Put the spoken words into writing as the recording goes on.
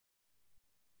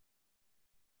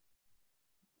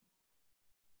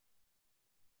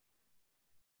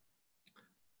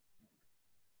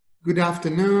Good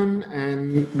afternoon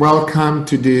and welcome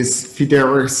to this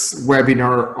Fidelis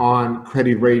webinar on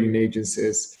credit rating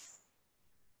agencies.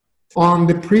 On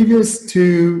the previous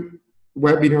two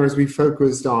webinars, we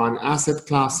focused on asset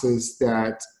classes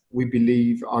that we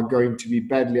believe are going to be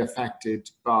badly affected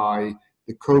by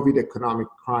the COVID economic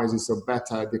crisis, or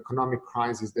better, the economic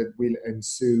crisis that will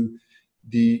ensue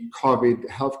the COVID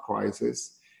health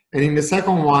crisis. And in the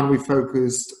second one, we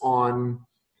focused on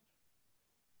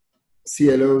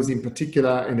CLOs in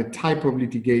particular and the type of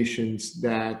litigations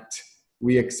that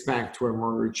we expect to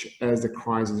emerge as the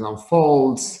crisis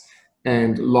unfolds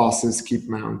and losses keep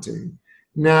mounting.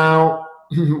 Now,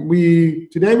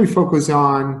 today we focus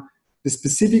on the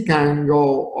specific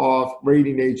angle of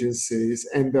rating agencies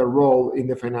and their role in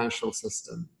the financial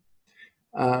system.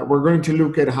 We're going to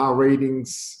look at how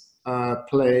ratings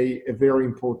play a very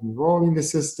important role in the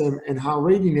system and how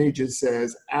rating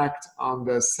agencies act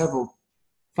under several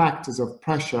factors of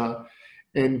pressure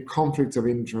and conflicts of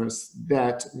interest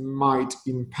that might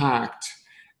impact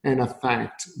and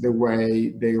affect the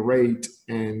way they rate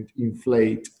and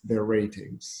inflate their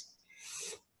ratings.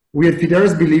 We at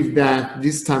Fidelis believe that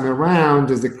this time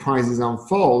around, as the crisis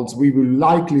unfolds, we will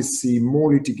likely see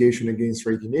more litigation against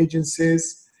rating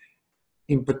agencies,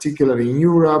 in particular in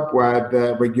Europe, where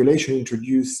the regulation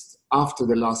introduced after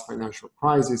the last financial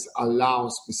crisis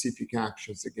allows specific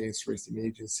actions against rating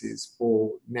agencies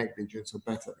for negligence or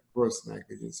better, gross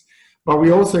negligence. But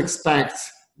we also expect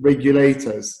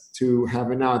regulators to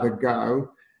have another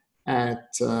go at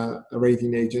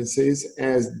rating agencies,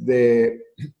 as the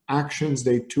actions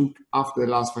they took after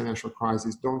the last financial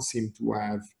crisis don't seem to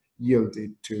have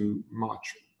yielded to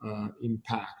much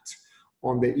impact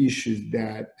on the issues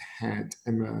that had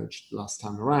emerged last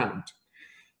time around.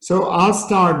 So I'll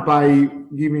start by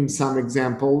giving some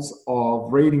examples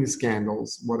of rating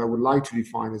scandals, what I would like to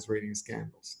define as rating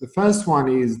scandals. The first one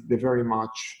is the very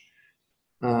much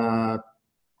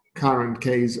current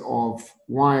case of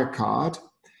Wirecard.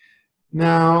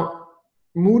 Now,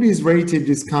 Moody's rated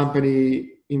this company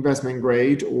investment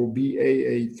grade, or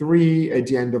Baa3, at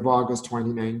the end of August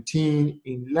 2019.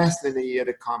 In less than a year,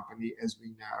 the company, as we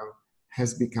know,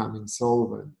 has become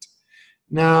insolvent.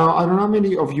 Now, I don't know how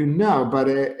many of you know, but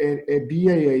a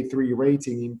Baa3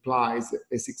 rating implies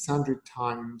a 600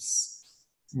 times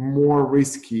more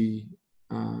risky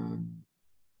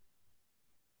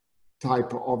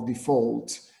type of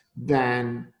default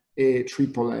than a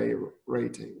AAA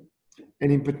rating.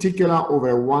 And in particular, over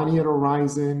a one-year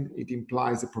horizon, it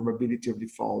implies a probability of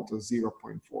default of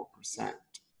 0.4%.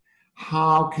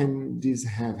 How can this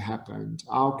have happened?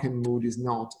 How can Moody's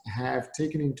not have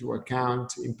taken into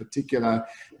account, in particular,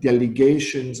 the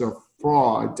allegations of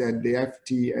fraud that the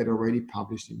FT had already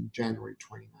published in January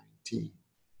 2019?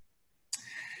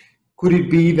 Could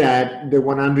it be that the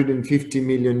 150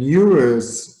 million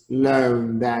euros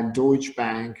loan that Deutsche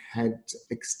Bank had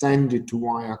extended to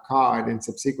Wirecard and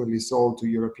subsequently sold to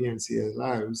European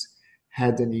CLOs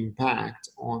had an impact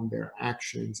on their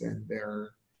actions and their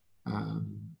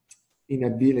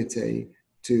inability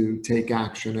to take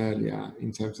action earlier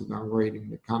in terms of downgrading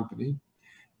the company,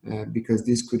 because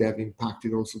this could have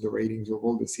impacted also the ratings of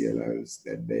all the CLOs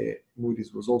that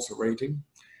Moody's was also rating?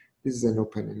 This is an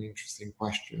open and interesting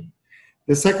question.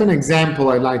 The second example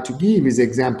I'd like to give is the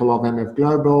example of MF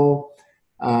Global.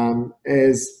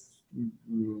 As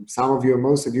some of you,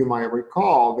 most of you might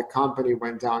recall, the company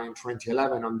went down in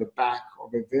 2011 on the back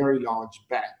of a very large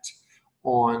bet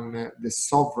on the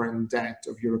sovereign debt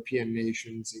of European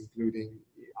nations, including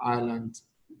Ireland,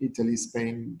 Italy,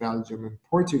 Spain, Belgium, and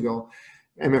Portugal.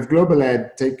 MF Global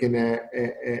had taken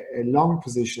a long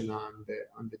position on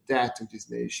the debt of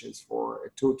these nations for a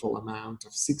total amount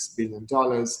of $6 billion.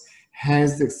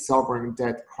 As the sovereign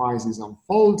debt crisis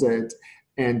unfolded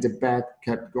and the bet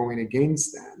kept going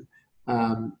against them,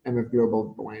 MF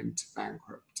Global went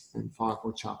bankrupt and filed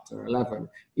for Chapter 11.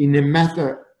 In a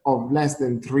matter of less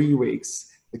than 3 weeks,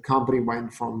 the company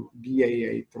went from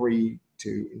Baa3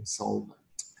 to insolvent.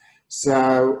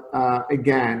 So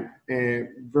again, a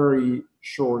very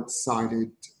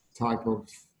short-sighted type of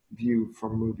view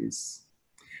from Moody's.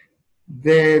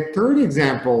 The third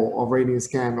example of rating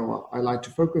scandal I like to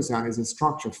focus on is a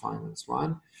structured finance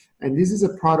one. And this is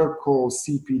a product called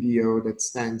CPDO, that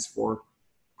stands for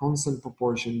Constant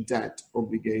Proportion Debt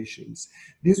Obligations.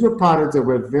 These were products that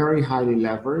were very highly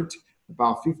levered,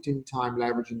 about 15 times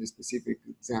leverage in the specific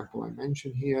example I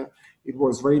mentioned here. It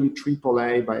was rated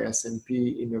AAA by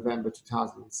S&P in November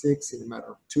 2006. In a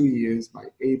matter of 2 years, by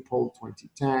April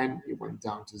 2010, it went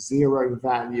down to 0 in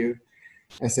value.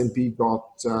 S&P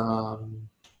got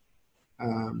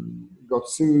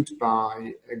sued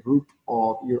by a group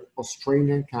of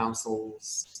Australian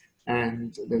councils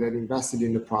and that had invested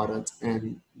in the product and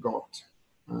got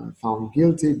found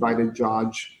guilty by the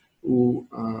judge, who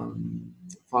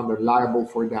found her liable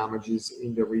for damages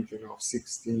in the region of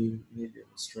 16 million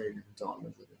Australian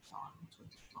dollars at the time in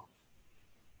 2012.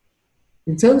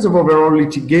 In terms of overall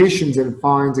litigations and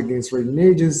fines against rating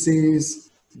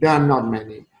agencies, there are not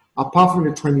many. Apart from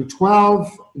the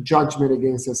 2012 judgment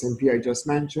against S&P I just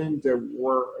mentioned, there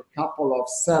were a couple of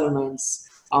settlements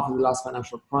after the last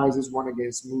financial crisis, one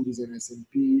against Moody's and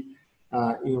S&P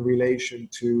in relation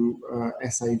to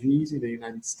SIVs in the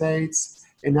United States,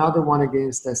 another one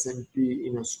against S&P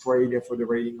in Australia for the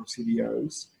rating of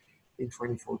CDOs in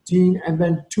 2014, and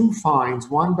then two fines,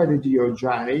 one by the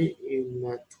DOJ in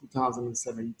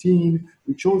 2017,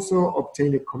 which also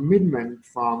obtained a commitment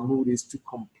from Moody's to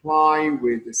comply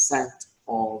with a set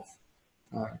of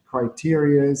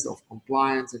criteria of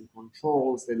compliance and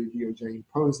controls that the DOJ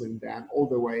imposed on them all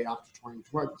the way up to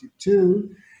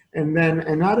 2022. And then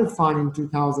another fine in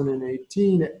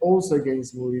 2018, also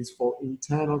against Moody's for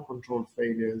internal control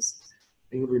failures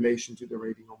in relation to the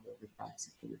rating of mortgage-backed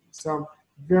securities. So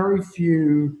very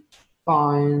few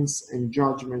fines and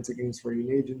judgments against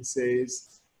rating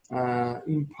agencies,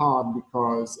 in part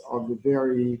because of the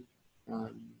very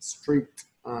strict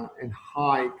and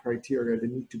high criteria that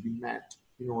need to be met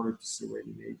in order to sue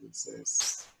rating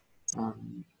agencies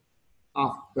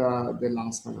after the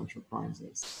last financial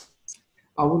crisis.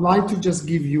 I would like to just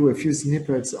give you a few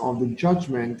snippets of the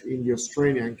judgment in the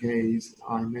Australian case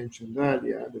I mentioned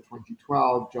earlier, the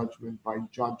 2012 judgment by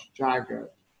Judge Jaggett,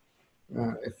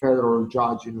 a federal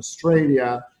judge in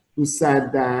Australia, who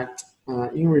said that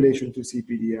in relation to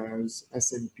CPDOs,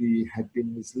 S&P had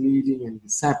been misleading and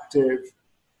deceptive.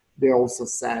 They also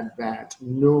said that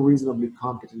no reasonably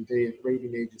competent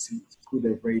rating agency could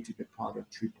have rated the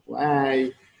product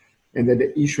AAA, and that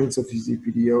the issuance of the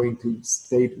CPDO includes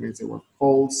statements that were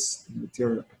false,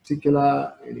 material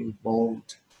particular, and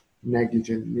involved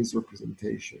negligent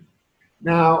misrepresentation.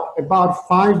 Now, about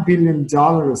 $5 billion of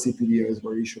CPDOs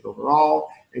were issued overall,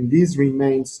 and this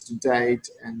remains to date,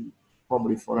 and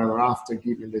probably forever after,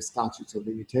 given the statutes of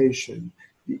limitation,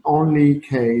 the only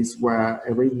case where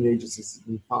a rating agency has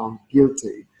been found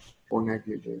guilty for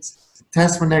negligence. The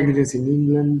test for negligence in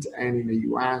England and in the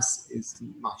US is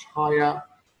much higher.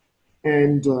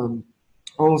 And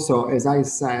also, as I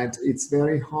said, it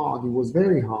was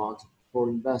very hard for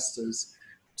investors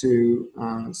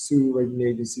to sue rating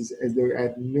agencies, as they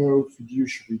had no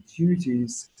fiduciary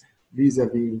duties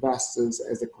vis-a-vis investors,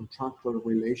 as the contractual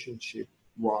relationship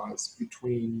was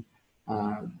between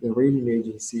the rating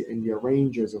agency and the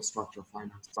arrangers of structured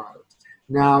finance products.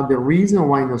 Now, the reason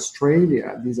why in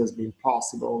Australia this has been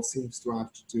possible seems to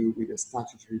have to do with a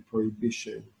statutory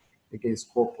prohibition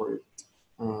against corporate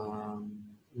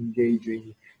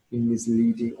engaging in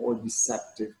misleading or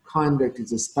deceptive conduct.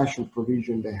 Is a special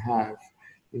provision they have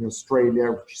in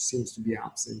Australia, which seems to be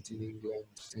absent in England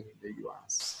and in the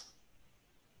US.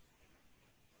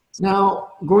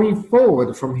 Now, going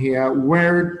forward from here,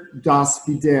 where does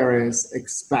Fideres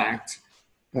expect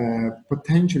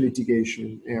potential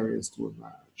litigation areas to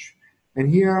emerge? And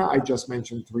here I just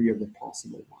mentioned three of the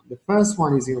possible ones. The first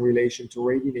one is in relation to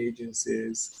rating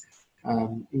agencies'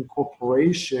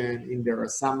 incorporation in their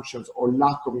assumptions, or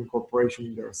lack of incorporation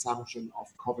in their assumption of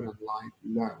covenant-like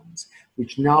loans,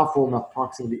 which now form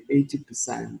approximately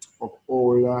 80% of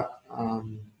all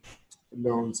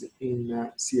loans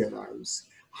in CLOs.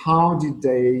 How did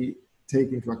they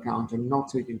take into account or not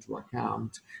take into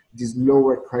account these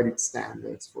lower credit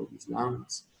standards for these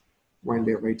loans when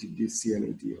they rated these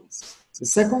CLO deals? The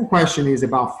second question is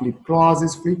about flip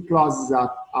clauses. Flip clauses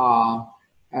are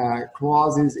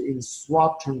clauses in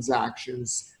swap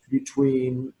transactions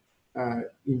between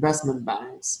investment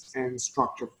banks and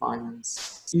structured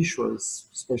finance issuers,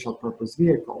 special purpose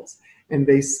vehicles. And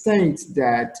they state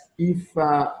that if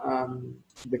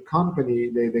the company,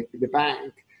 the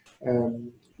bank,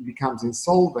 becomes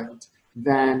insolvent,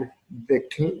 then the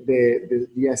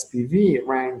SPV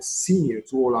ranks senior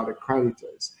to all other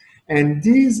creditors. And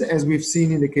this, as we've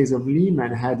seen in the case of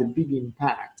Lehman, had a big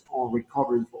impact on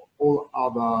recovery for all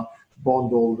other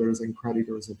bondholders and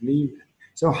creditors of Lehman.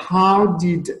 So how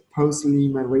did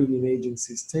post-Lehman rating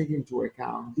agencies take into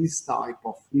account this type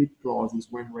of flip clauses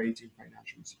when rating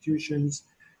financial institutions?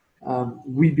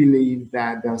 We believe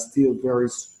that there are still very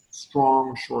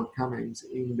strong shortcomings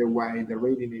in the way the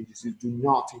rating agencies do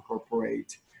not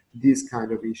incorporate these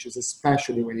kind of issues,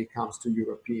 especially when it comes to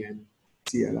European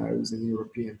CLOs and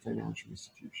European financial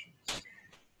institutions.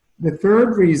 The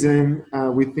third reason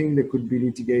we think there could be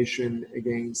litigation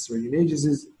against rating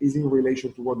agencies is in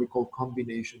relation to what we call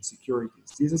combination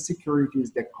securities. These are securities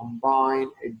that combine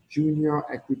a junior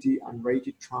equity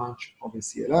unrated tranche of a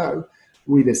CLO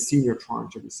with a senior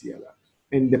tranche of a CLO.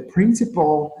 And the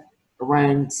principal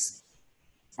ranks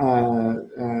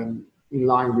in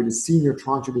line with the senior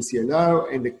tranche of the CLO,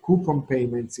 and the coupon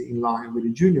payments in line with the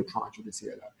junior tranche of the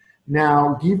CLO.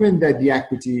 Now, given that the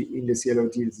equity in the CLO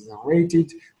deals is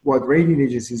unrated, what rating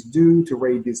agencies do to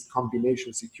rate these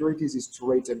combination securities is to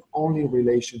rate them only in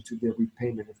relation to the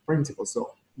repayment of principal.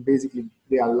 So basically,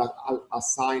 they are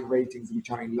assigned ratings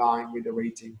which are in line with the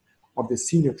rating of the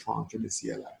senior tranche of the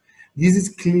CLO. This is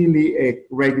clearly a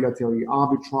regulatory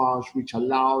arbitrage which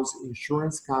allows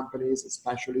insurance companies,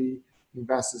 especially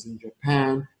investors in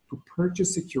Japan, to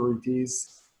purchase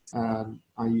securities,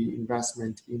 i.e.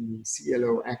 investment in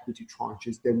CLO equity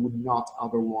tranches that would not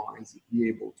otherwise be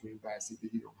able to invest if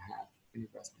they don't have an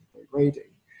investment grade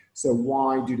rating. So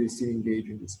why do they still engage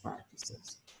in these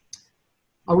practices?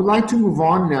 I would like to move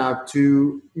on now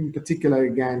to, in particular,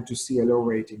 again, to CLO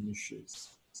rating issues.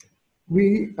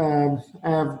 We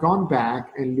have gone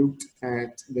back and looked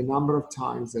at the number of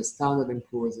times that Standard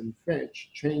 & Poor's and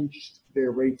Fitch changed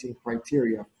their rating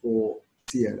criteria for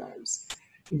CLOs.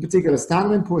 In particular,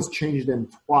 Standard & Poor's changed them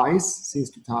twice since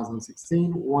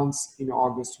 2016, once in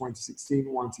August 2016,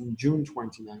 once in June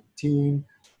 2019.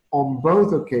 On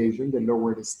both occasions, they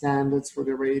lowered the standards for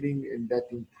the rating, and that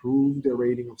improved the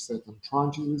rating of certain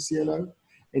tranches of CLO.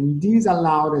 And these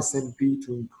allowed S&P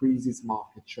to increase its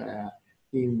market share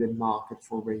in the market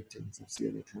for ratings of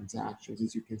CLO transactions,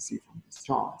 as you can see from this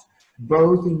chart,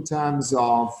 both in terms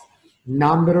of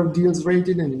number of deals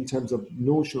rated and in terms of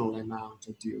notional amount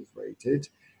of deals rated,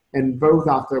 and both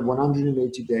after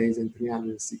 180 days and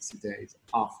 360 days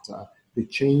after the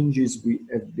changes we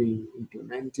have been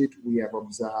implemented, we have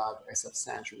observed a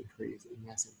substantial increase in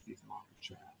S&P's market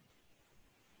share.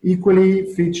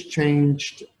 Equally, Fitch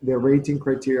changed their rating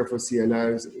criteria for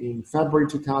CLOs in February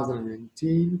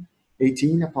 2018,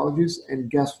 and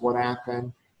guess what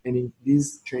happened? And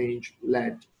this change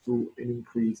led to an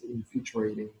increase in Fitch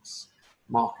Ratings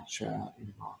market share in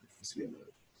the market for CLOs.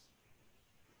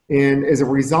 And as a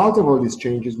result of all these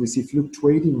changes, we see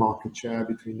fluctuating market share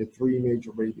between the three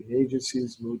major rating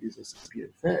agencies, Moody's, S&P,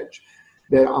 and Fitch,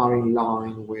 that are in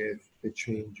line with the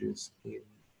changes in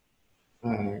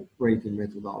rating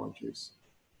methodologies.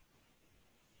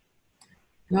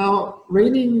 Now,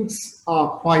 ratings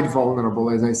are quite vulnerable,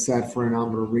 as I said, for a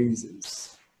number of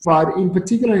reasons. But in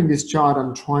particular, in this chart,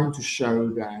 I'm trying to show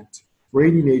that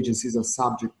rating agencies are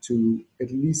subject to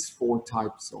at least 4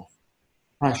 types of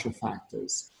pressure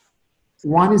factors.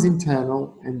 One is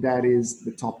internal, and that is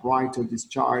the top right of this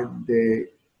chart, the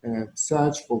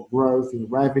search for growth in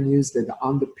revenues that are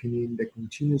underpinning the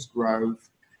continuous growth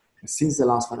since the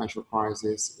last financial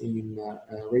crisis in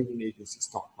rating agency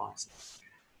stock prices.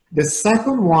 The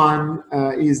second one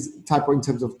is in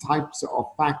terms of types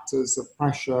of factors of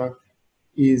pressure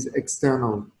is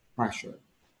external pressure.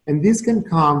 And this can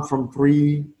come from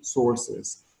 3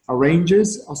 sources: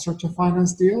 arrangers of structured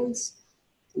finance deals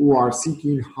who are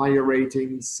seeking higher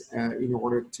ratings in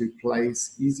order to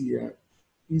place easier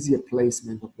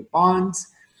placement of the bonds,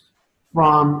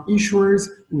 from issuers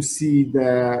who see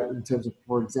in terms of,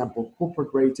 for example,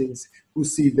 corporate ratings, who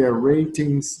see their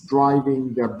ratings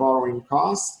driving their borrowing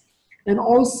costs, and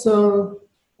also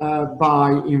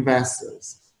by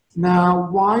investors. Now,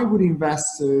 why would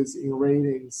investors in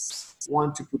ratings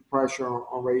want to put pressure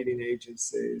on rating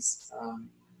agencies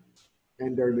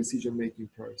and their decision-making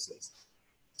process?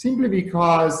 Simply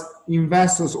because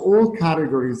investors, all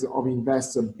categories of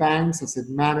investor, banks, asset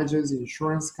managers,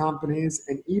 insurance companies,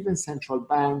 and even central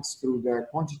banks through their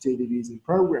quantitative easing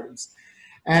programs,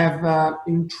 have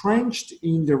entrenched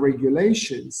in the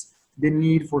regulations the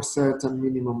need for certain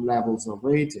minimum levels of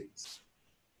ratings.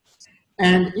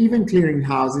 And even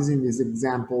clearinghouses, in this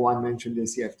example I mentioned the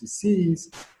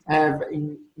CFTCs, have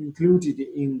included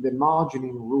in the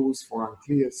margining rules for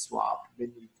uncleared swap the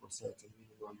need for certain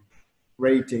minimum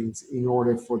ratings in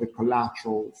order for the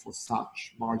collateral for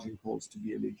such margin calls to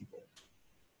be eligible.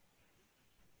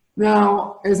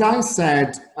 Now, as I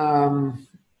said,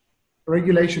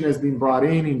 regulation has been brought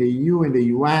in the EU and the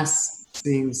US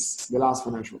since the last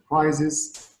financial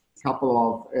crisis. A couple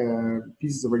of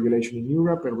pieces of regulation in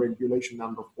Europe, and regulation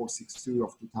number 462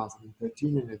 of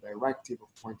 2013 and a directive of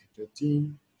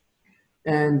 2013,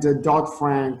 and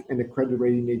Dodd-Frank and the Credit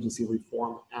Rating Agency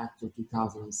Reform Act of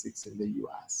 2006 in the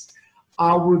US.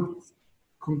 I would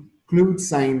conclude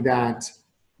saying that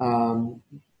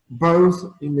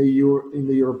both in the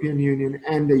European Union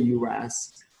and the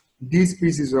US, these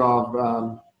pieces of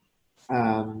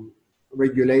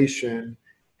regulation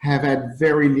have had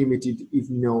very limited, if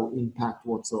no impact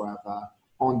whatsoever,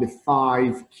 on the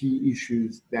 5 key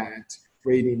issues that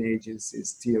rating agencies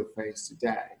still face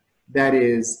today. That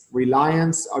is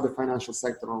reliance of the financial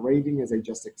sector on rating, as I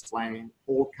just explained.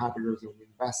 All categories of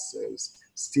investors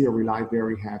still rely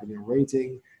very heavily on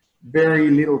rating. Very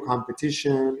little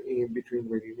competition in between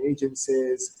rating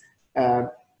agencies.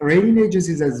 Rating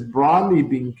agencies has broadly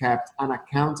been kept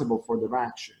unaccountable for their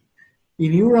action.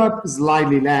 In Europe,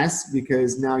 slightly less,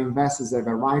 because now investors have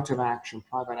a right of action,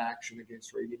 private action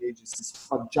against rating agencies,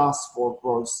 but just for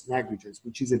gross negligence,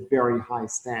 which is a very high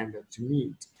standard to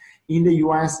meet. In the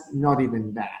US, not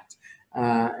even that.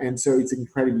 And so it's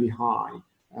incredibly high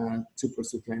to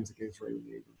pursue claims against rating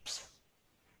agencies.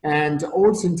 And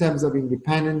also in terms of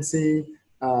independency,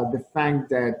 the fact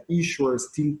that issuers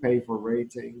still pay for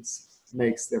ratings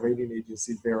makes the rating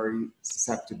agency very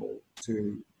susceptible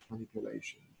to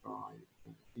manipulation by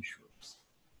issuers.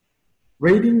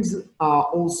 Ratings are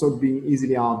also being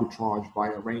easily arbitraged by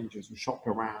arrangers who shop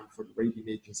around for the rating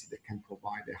agency that can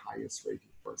provide the highest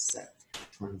rating for a set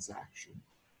transaction.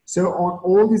 So on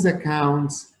all these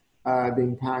accounts, the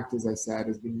impact, as I said,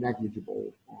 has been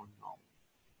negligible or none.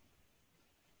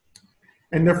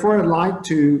 And therefore, I'd like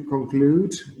to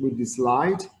conclude with this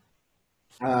slide,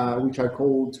 which I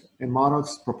called a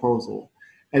models proposal.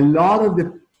 A lot of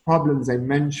the problems I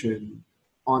mentioned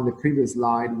on the previous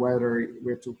slide, whether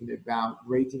we're talking about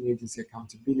rating agency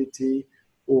accountability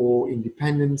or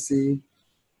independency,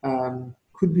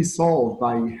 could be solved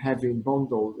by having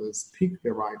bondholders pick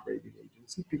the right rating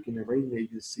agency, picking a rating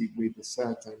agency with a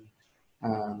certain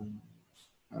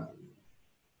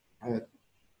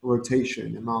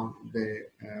rotation among the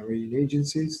rating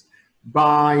agencies,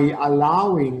 by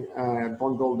allowing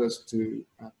bondholders to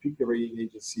pick the rating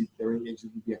agency will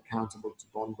be accountable to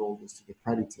bondholders, to the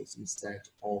creditors, instead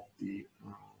of the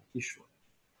issuer.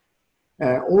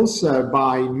 Also,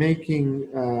 by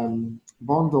making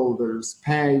bondholders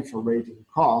pay for rating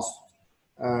costs,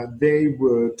 they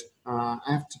would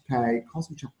have to pay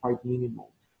costs which are quite minimal.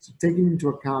 So taking into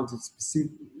account a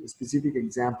specific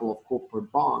example of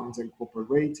corporate bonds and corporate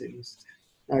ratings,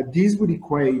 these would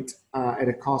equate at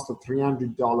a cost of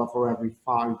 $300 for every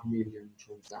 5 million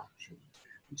transactions,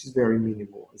 which is very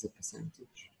minimal as a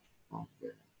percentage of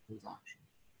the transaction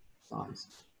size.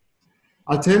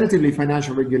 Alternatively,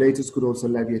 financial regulators could also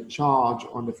levy a charge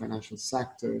on the financial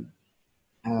sector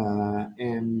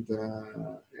and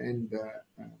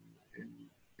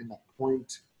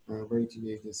appoint rating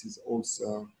agencies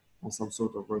also on some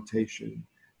sort of rotation.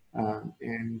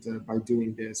 By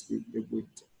doing this, we would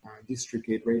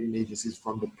districate rating agencies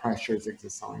from the pressures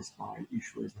exercised by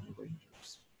issuers and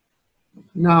arrangers.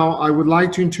 Now, I would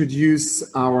like to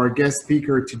introduce our guest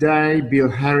speaker today, Bill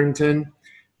Harrington.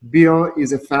 Bill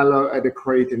is a fellow at the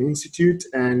Croatian Institute,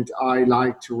 and I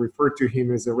like to refer to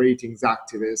him as a ratings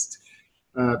activist.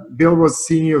 Bill was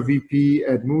senior VP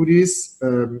at Moody's.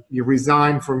 He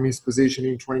resigned from his position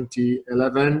in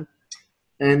 2011.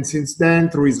 And since then,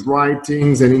 through his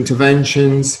writings and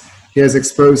interventions, he has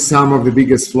exposed some of the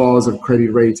biggest flaws of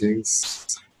credit ratings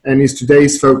and is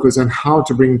today's focus on how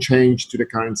to bring change to the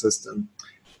current system.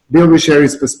 Bill will share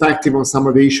his perspective on some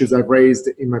of the issues I've raised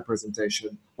in my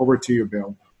presentation. Over to you,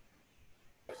 Bill.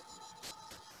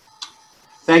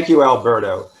 Thank you,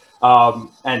 Alberto.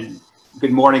 And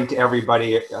good morning to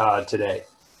everybody today.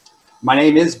 My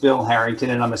name is Bill Harrington,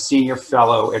 and I'm a senior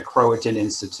fellow at Croatian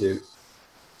Institute.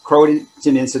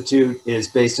 Croatian Institute is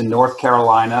based in North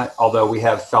Carolina, although we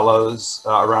have fellows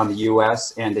around the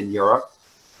US and in Europe.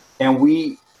 And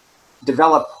we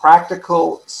develop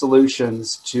practical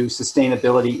solutions to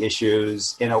sustainability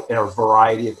issues in a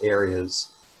variety of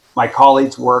areas. My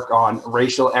colleagues work on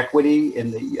racial equity in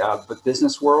the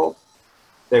business world.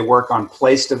 They work on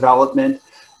place development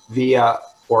via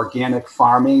organic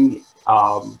farming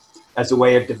as a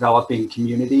way of developing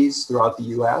communities throughout the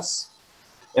US.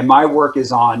 And my work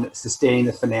is on sustaining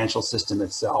the financial system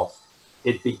itself.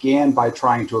 It began by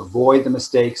trying to avoid the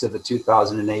mistakes of the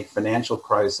 2008 financial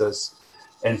crisis,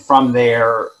 and from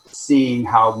there, seeing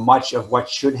how much of what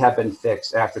should have been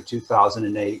fixed after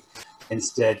 2008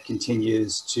 instead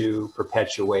continues to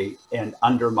perpetuate and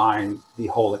undermine the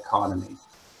whole economy.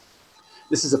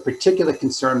 This is a particular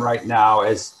concern right now,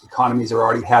 as economies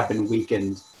have been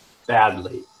weakened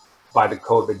badly by the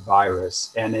COVID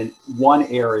virus. And in one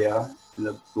area, in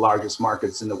the largest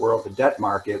markets in the world, the debt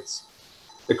markets,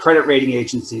 the credit rating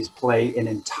agencies play an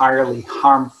entirely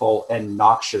harmful and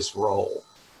noxious role.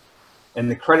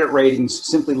 And the credit ratings,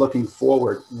 simply looking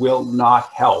forward, will not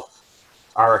help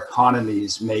our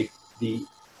economies make the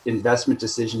investment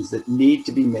decisions that need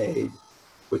to be made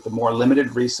with the more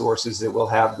limited resources that we'll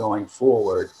have going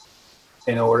forward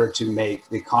in order to make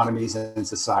the economies and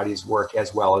societies work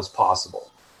as well as possible.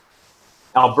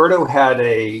 Alberto had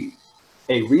a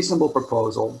reasonable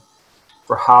proposal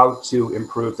for how to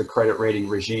improve the credit rating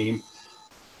regime.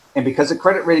 And because the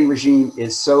credit rating regime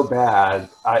is so bad,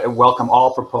 I welcome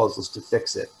all proposals to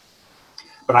fix it.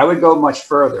 But I would go much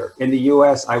further. In the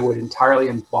US, I would entirely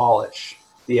abolish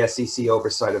the SEC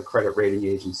oversight of credit rating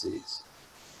agencies.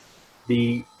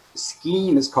 The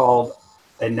scheme is called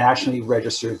a Nationally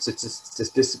Registered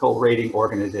Statistical Rating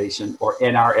Organization, or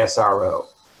NRSRO.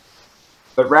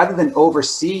 But rather than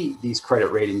oversee these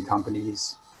credit rating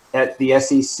companies, the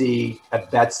SEC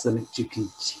abets them to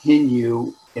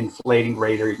continue inflating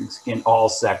ratings in all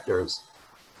sectors.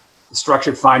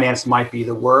 Structured finance might be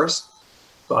the worst,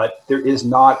 but there is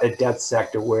not a debt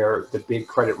sector where the big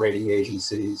credit rating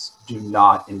agencies do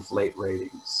not inflate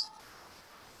ratings.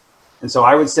 And so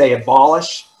I would say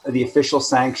abolish the official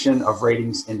sanction of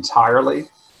ratings entirely,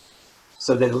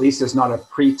 so that at least there's not a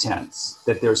pretense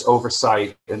that there's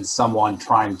oversight and someone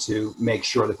trying to make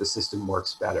sure that the system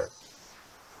works better.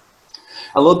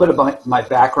 A little bit about my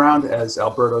background. As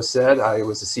Alberto said, I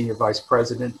was a senior vice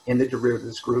president in the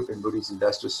derivatives group in Moody's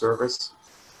Investor Service.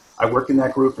 I worked in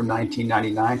that group from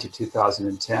 1999 to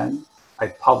 2010. I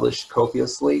published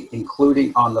copiously,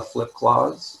 including on the flip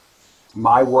clause.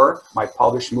 My work, my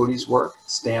published Moody's work,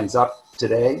 stands up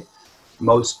today.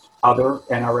 Most other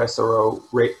NRSRO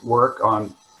work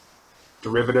on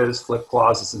derivatives, flip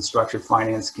clauses, and structured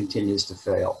finance continues to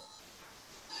fail.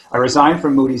 I resigned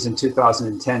from Moody's in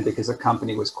 2010 because the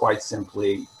company was quite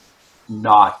simply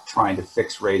not trying to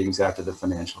fix ratings after the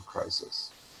financial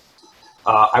crisis.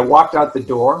 I walked out the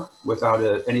door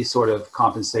without any sort of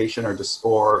compensation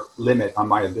or limit on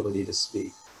my ability to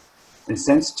speak. And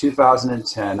since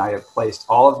 2010, I have placed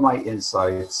all of my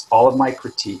insights, all of my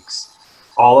critiques,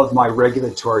 all of my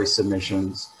regulatory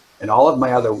submissions, and all of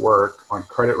my other work on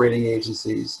credit rating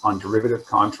agencies, on derivative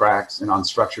contracts, and on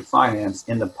structured finance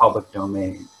in the public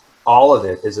domain. All of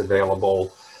it is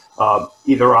available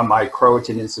either on my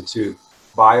Croatan Institute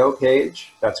bio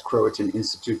page, that's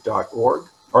croatianinstitute.org,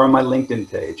 or on my LinkedIn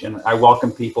page. And I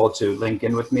welcome people to link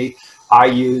in with me. I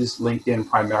use LinkedIn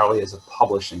primarily as a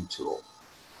publishing tool.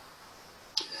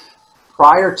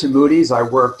 Prior to Moody's, I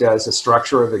worked as a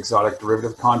structurer of exotic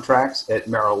derivative contracts at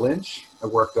Merrill Lynch. I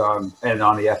worked on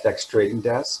the FX trading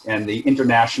desk, and the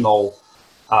international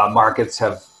markets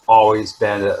have always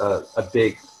been a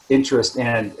big interest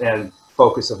and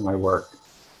focus of my work.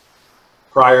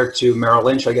 Prior to Merrill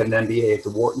Lynch, I got an MBA at the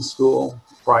Wharton School.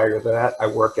 Prior to that, I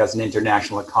worked as an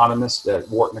international economist at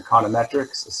Wharton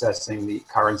Econometrics, assessing the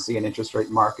currency and interest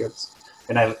rate markets,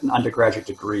 and I have an undergraduate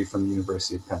degree from the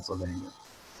University of Pennsylvania.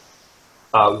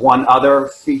 One other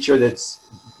feature that's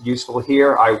useful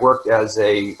here, I worked as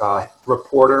a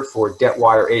reporter for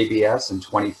DebtWire ABS in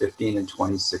 2015 and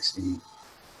 2016.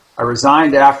 I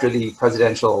resigned after the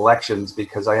presidential elections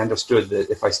because I understood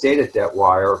that if I stayed at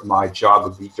DebtWire, my job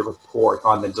would be to report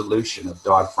on the dilution of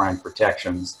Dodd-Frank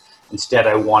protections. Instead,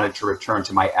 I wanted to return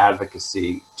to my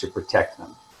advocacy to protect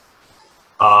them.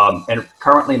 And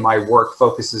currently my work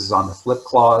focuses on the flip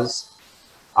clause.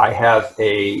 I have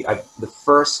the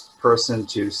first person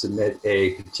to submit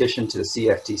a petition to the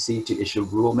CFTC to issue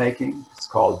rulemaking. It's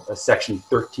called Section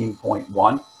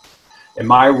 13.1. And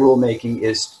my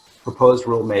proposed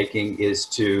rulemaking is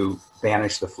to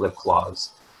banish the flip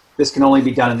clause. This can only be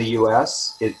done in the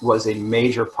US. It was a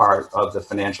major part of the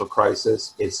financial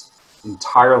crisis. It's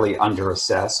entirely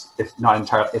underassessed, if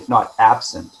not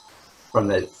absent from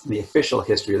the official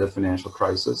history of the financial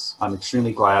crisis. I'm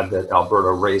extremely glad that Alberto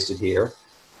raised it here.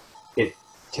 It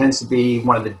tends to be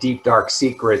one of the deep, dark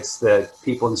secrets that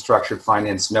people in structured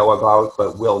finance know about,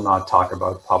 but will not talk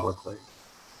about publicly.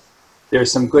 There's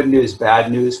some good news,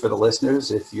 bad news for the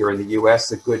listeners. If you're in the US,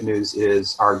 the good news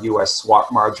is our US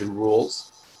swap margin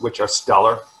rules, which are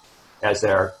stellar as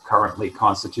they're currently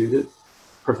constituted,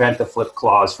 prevent the flip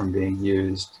clause from being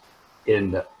used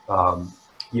in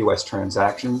US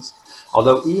transactions.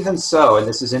 Although even so, and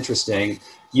this is interesting,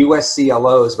 US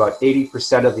CLOs, about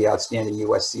 80% of the outstanding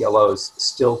US CLOs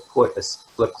still put a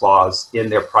flip clause in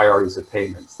their priorities of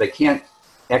payments. They can't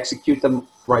execute them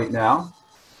right now,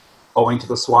 owing to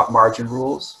the swap margin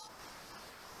rules,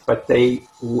 but they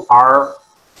are,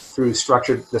 through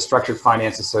the Structured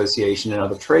Finance Association and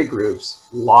other trade groups,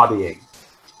 lobbying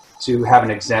to have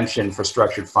an exemption for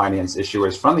structured finance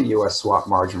issuers from the US swap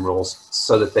margin rules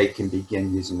so that they can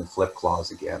begin using the flip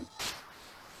clause again.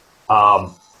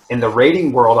 In the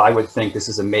rating world, I would think this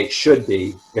is should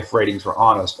be, if ratings were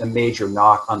honest, a major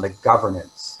knock on the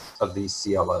governance of these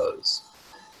CLOs.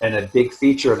 And a big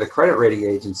feature of the credit rating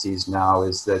agencies now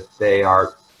is that they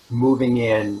are moving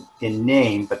in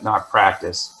name, but not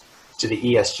practice, to the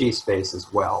ESG space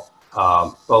as well,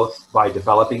 both by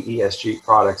developing ESG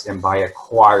products and by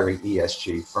acquiring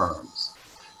ESG firms.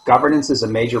 Governance is a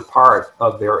major part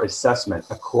of their assessment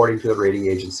according to the rating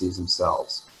agencies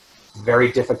themselves.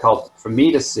 Very difficult for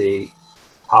me to see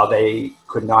how they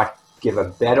could not give a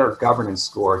better governance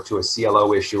score to a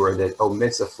CLO issuer that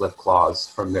omits a flip clause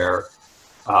from their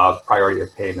priority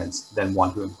of payments than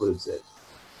one who includes it.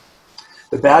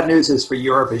 The bad news is for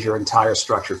Europe is your entire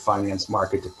structured finance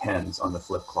market depends on the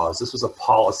flip clause. This was a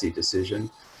policy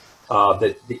decision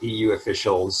that the EU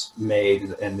officials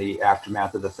made in the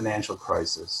aftermath of the financial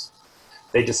crisis.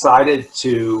 They decided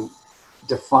to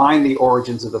define the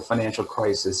origins of the financial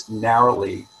crisis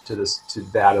narrowly to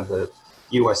that of the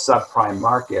US subprime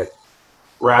market,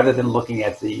 rather than looking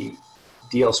at the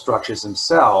deal structures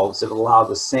themselves. That allowed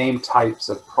the same types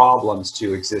of problems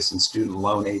to exist in student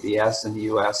loan ABS in the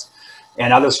US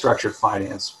and other structured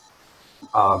finance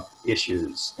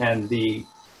issues. And the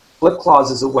flip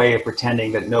clause is a way of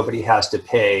pretending that nobody has to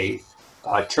pay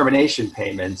termination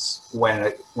payments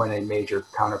when a major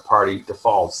counterparty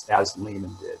defaults, as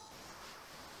Lehman did.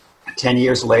 10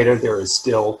 years later, there is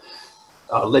still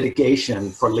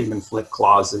litigation for Lehman flip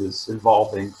clauses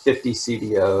involving 50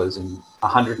 CDOs and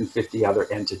 150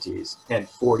 other entities and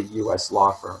 40 US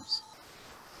law firms.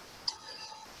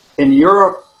 In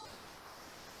Europe,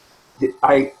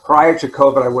 prior to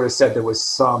COVID, I would have said there was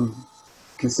some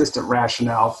consistent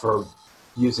rationale for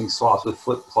using swaps with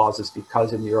flip clauses,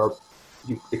 because in Europe,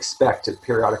 you expect to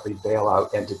periodically bail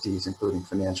out entities, including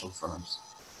financial firms.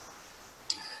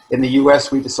 In the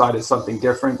US, we decided something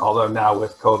different, although now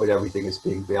with COVID, everything is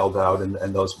being bailed out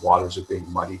and those waters are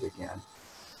being muddied again.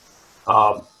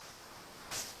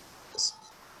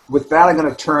 With that, I'm going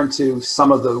to turn to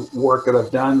some of the work that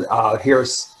I've done.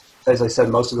 Here's, as I said,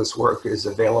 most of this work is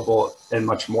available and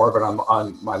much more of it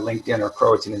on my LinkedIn or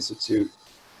Croatan Institute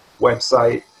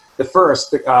website. The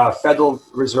first, the Federal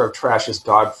Reserve trashes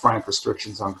Dodd-Frank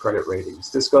restrictions on credit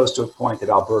ratings. This goes to a point that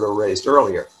Alberto raised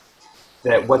earlier,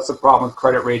 that what's the problem with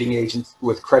credit rating agents,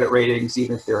 with credit ratings,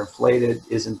 even if they're inflated,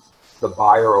 isn't the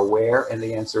buyer aware? And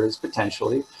the answer is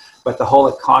potentially, but the whole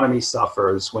economy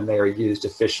suffers when they are used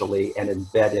officially and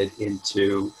embedded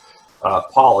into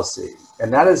policy.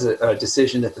 And that is a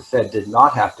decision that the Fed did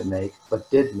not have to make, but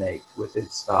did make with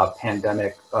its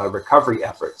pandemic recovery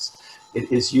efforts. It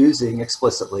is using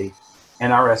explicitly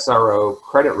NRSRO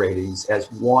credit ratings as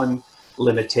one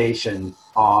limitation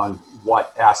on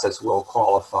what assets will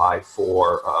qualify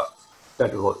for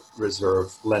Federal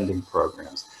Reserve lending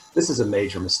programs. This is a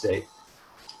major mistake.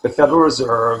 The Federal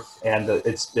Reserve and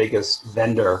its biggest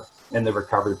vendor in the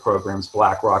recovery programs,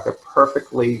 BlackRock, are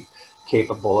perfectly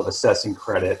capable of assessing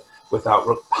credit without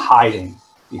hiding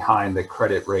behind the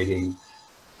credit rating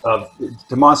of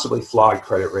demonstrably flawed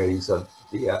credit ratings of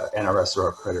the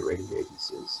NRSRO credit rating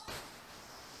agencies.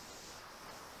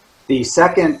 The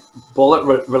second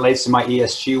bullet relates to my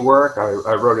ESG work.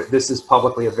 I wrote it. This is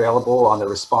publicly available on the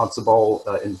Responsible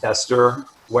Investor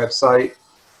website.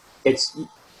 It's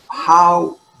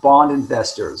how bond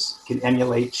investors can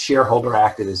emulate shareholder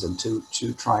activism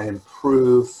to try and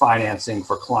improve financing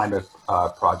for climate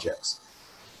projects.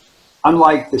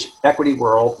 Unlike the equity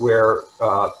world, where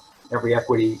every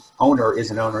equity owner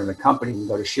is an owner in the company and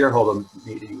go to shareholder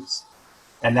meetings,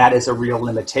 and that is a real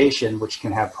limitation which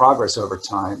can have progress over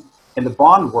time. In the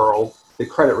bond world, the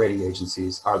credit rating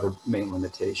agencies are the main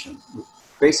limitation. We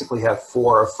basically have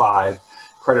 4 or 5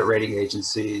 credit rating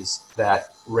agencies that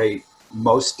rate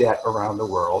most debt around the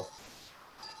world.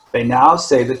 They now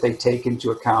say that they take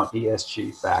into account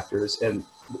ESG factors, and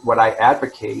what I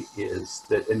advocate is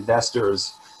that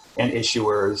investors and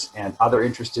issuers and other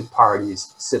interested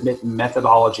parties submit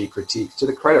methodology critique to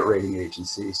the credit rating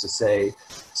agencies to say,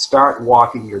 start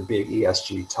walking your big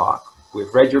ESG talk.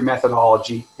 We've read your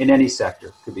methodology in any sector.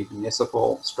 It could be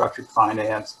municipal, structured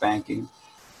finance, banking,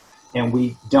 and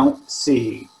we don't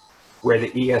see where the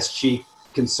ESG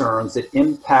concerns that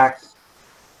impact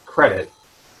credit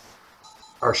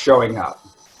are showing up.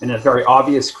 And a very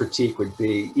obvious critique would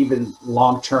be even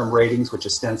long-term ratings, which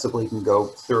ostensibly can go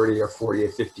 30 or 40 or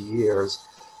 50 years,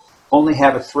 only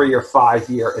have a 3 or 5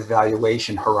 year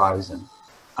evaluation horizon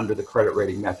under the credit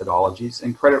rating methodologies,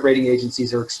 and credit rating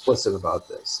agencies are explicit about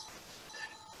this.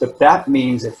 But that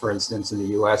means that, for instance, in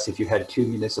the US, if you had 2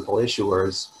 municipal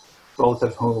issuers, both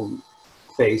of whom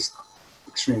faced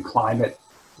extreme climate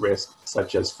risk,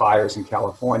 such as fires in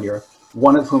California,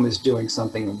 one of whom is doing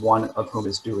something and one of whom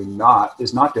is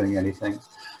not doing anything,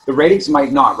 the ratings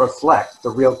might not reflect the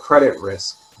real credit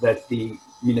risk that the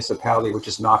municipality which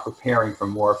is not preparing for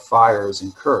more fires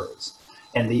incurs.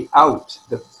 And the out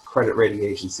that credit rating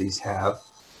agencies have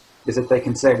is that they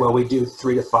can say, well, we do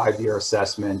 3 to 5 year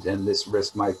assessment and this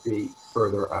risk might be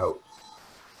further out.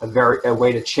 A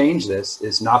way to change this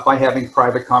is not by having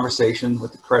private conversation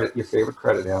with your favorite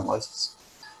credit analysts.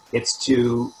 It's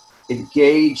to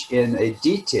engage in a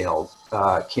detailed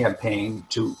campaign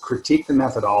to critique the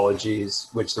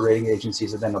methodologies which the rating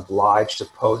agencies are then obliged to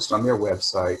post on their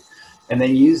website, and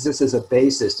then use this as a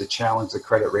basis to challenge the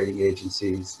credit rating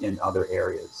agencies in other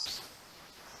areas.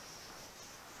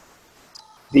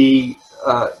 The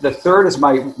third is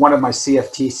one of my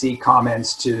CFTC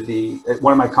comments to the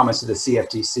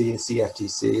CFTC. The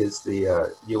CFTC is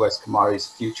the U.S. Commodities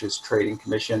Futures Trading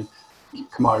Commission,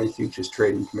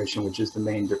 which is the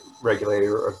main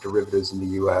regulator of derivatives in the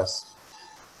U.S.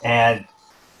 And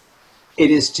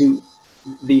the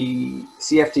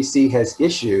CFTC has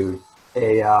issued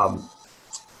a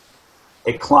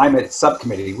climate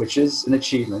subcommittee, which is an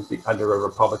achievement under a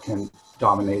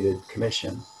Republican-dominated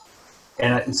commission.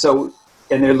 And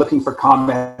they're looking for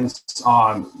comments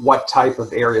on what type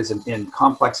of areas in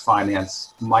complex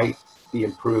finance might be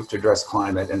improved to address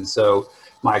climate. And so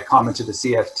my comment to the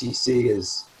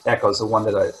CFTC echoes the one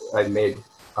that I made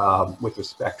with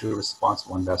respect to a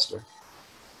responsible investor.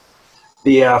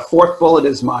 The fourth bullet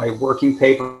is my working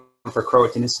paper for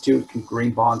Croatan Institute, Can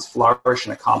Green Bonds Flourish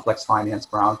in a Complex Finance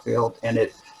Brownfield? And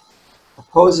it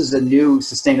proposes a new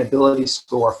sustainability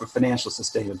score for financial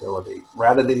sustainability.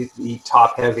 Rather than the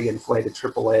top-heavy inflated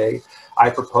AAA,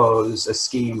 I propose a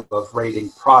scheme of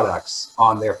rating products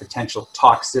on their potential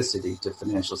toxicity to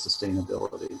financial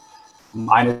sustainability.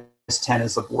 -10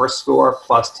 is the worst score,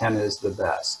 +10 is the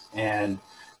best. And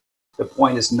the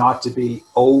point is not to be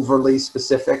overly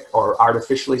specific or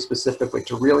artificially specific, but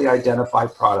to really identify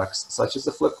products such as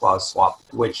the flip clause swap,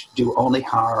 which do only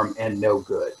harm and no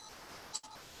good.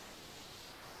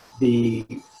 The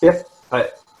fifth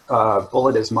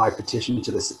bullet is my petition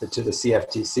to the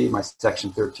CFTC, my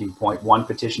section 13.1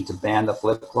 petition to ban the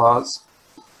flip clause.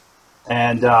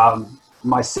 And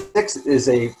my sixth is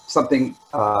a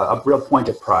real point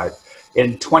of pride.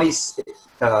 In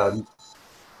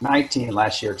 2019,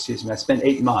 last year, excuse me, I spent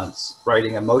 8 months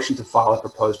writing a motion to file a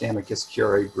proposed amicus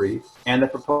curiae brief and the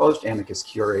proposed amicus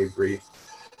curiae brief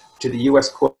to the U.S.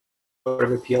 Court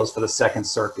of Appeals for the Second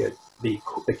Circuit. The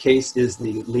case is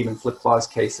the Lehman flip clause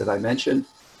case that I mentioned.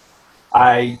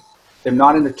 I am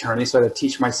not an attorney, so I had to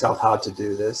teach myself how to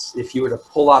do this. If you were to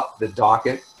pull up the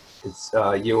docket, it's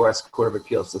U.S. Court of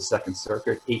Appeals for the Second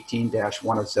Circuit,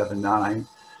 18-1079.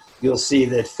 You'll see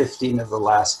that 15 of the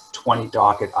last 20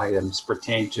 docket items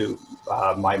pertain to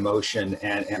my motion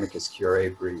and amicus curiae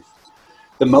brief.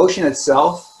 The motion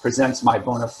itself presents my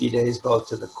bona fides both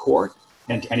to the court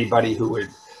and to anybody who would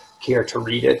care to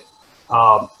read it.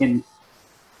 In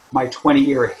my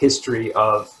 20-year history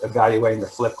of evaluating the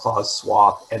flip clause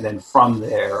swap, and then from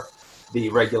there, the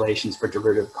regulations for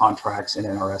derivative contracts and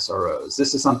NRSROs.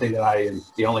 This is something that I am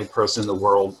the only person in the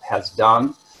world has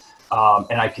done.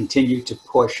 And I continue to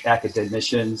push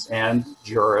academicians and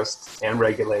jurists and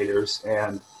regulators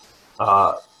and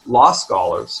law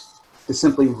scholars to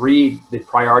simply read the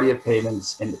priority of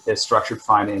payments in a structured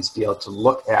finance deal, to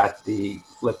look at the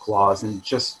flip clause and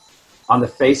just on the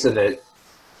face of it,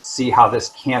 see how this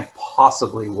can't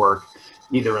possibly work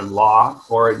either in law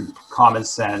or in common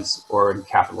sense or in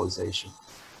capitalization.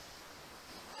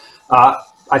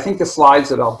 I think the slides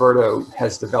that Alberto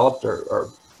has developed are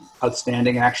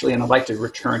outstanding, actually, and I'd like to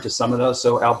return to some of those.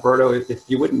 So Alberto, if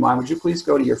you wouldn't mind, would you please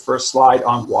go to your first slide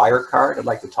on Wirecard? I'd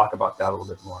like to talk about that a little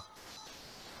bit more.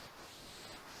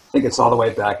 I think it's all the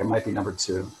way back. It might be number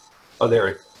 2. Oh, there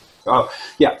it is. Oh,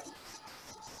 yeah.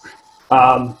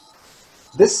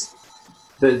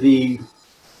 The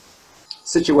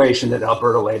situation that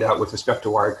Alberto laid out with respect to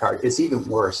Wirecard is even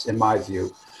worse, in my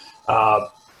view.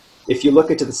 If you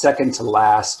look into the second to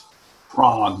last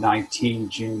prong, 19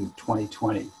 June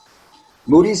 2020,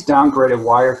 Moody's downgraded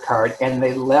Wirecard and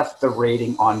they left the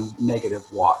rating on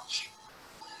negative watch.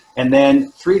 And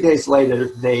then 3 days later,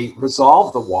 they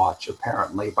resolved the watch,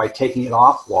 apparently, by taking it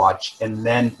off watch and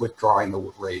then withdrawing the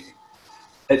rating.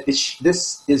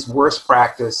 This is worst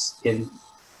practice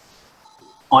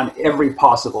on every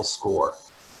possible score.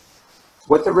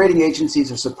 What the rating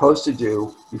agencies are supposed to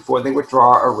do before they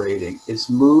withdraw a rating is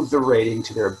move the rating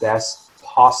to their best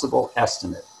possible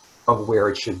estimate of where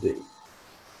it should be.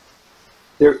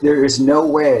 There is no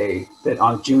way that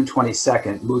on June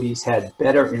 22nd, Moody's had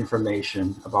better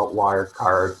information about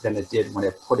Wirecard than it did when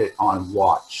it put it on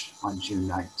watch on June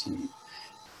 19th.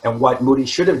 And what Moody's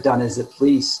should have done is at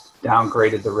least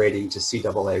downgraded the rating to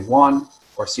CAA1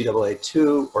 or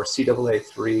CAA2 or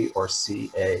CAA3 or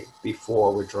CA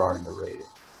before withdrawing the rating.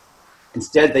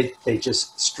 Instead, they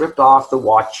just stripped off the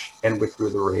watch and withdrew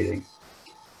the rating.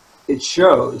 It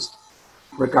shows,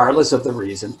 regardless of the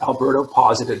reason, Alberto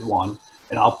posited one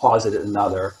and I'll posit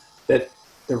another, that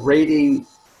the rating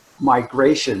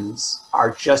migrations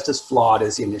are just as flawed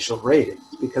as the initial rating,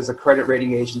 because the credit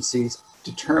rating agencies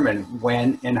determine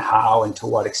when and how and to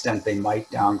what extent they might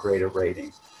downgrade a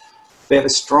rating. They have a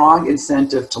strong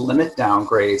incentive to limit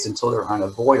downgrades until they're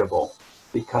unavoidable,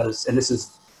 because, and this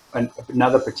is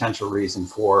another potential reason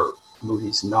for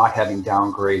Moody's not having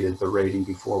downgraded the rating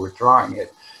before withdrawing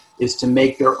it, is to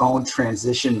make their own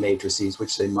transition matrices,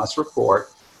 which they must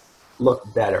report,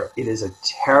 look better. It is a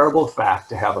terrible fact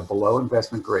to have a below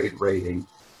investment grade rating,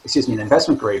 an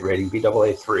investment grade rating,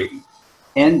 Baa3,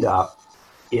 end up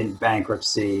in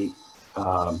bankruptcy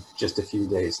just a few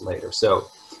days later. So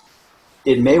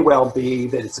it may well be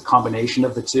that it's a combination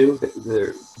of the two.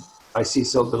 I see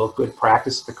so little good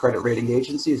practice at the credit rating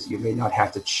agencies. You may not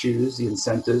have to choose the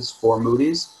incentives for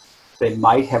Moody's. They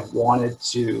might have wanted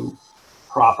to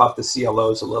prop up the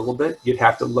CLOs a little bit. You'd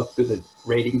have to look through the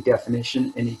rating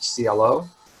definition in each CLO.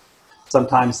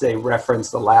 Sometimes they reference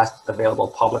the last available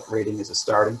public rating as a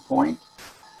starting point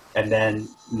and then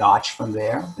notch from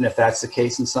there. And if that's the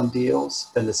case in some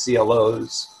deals, then the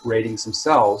CLOs ratings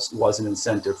themselves was an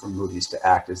incentive for Moody's to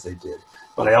act as they did.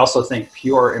 But I also think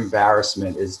pure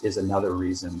embarrassment is another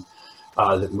reason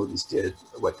that Moody's did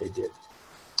what they did.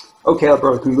 Okay,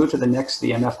 Alberto, can we move to the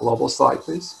MF Global slide,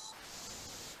 please?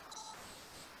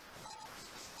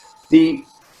 The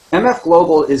MF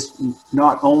Global is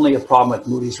not only a problem with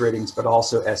Moody's ratings, but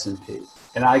also S&P.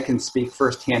 And I can speak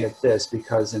firsthand at this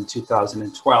because in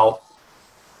 2012,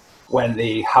 when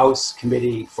the House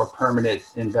Committee for Permanent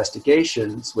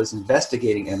Investigations was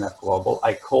investigating MF Global,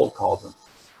 I cold called them.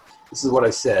 This is what I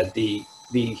said. The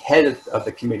head of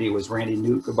the committee was Randy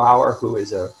Neugebauer, who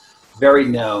is a very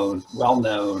known,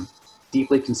 well-known,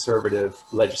 deeply conservative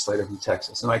legislator from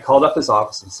Texas. And I called up his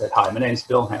office and said, "Hi, my name is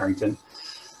Bill Harrington.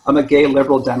 I'm a gay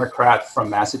liberal Democrat from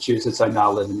Massachusetts. I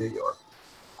now live in New York.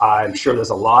 I'm sure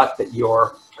there's a lot that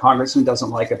your congressman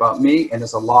doesn't like about me, and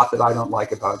there's a lot that I don't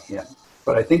like about him.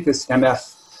 But I think this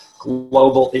MF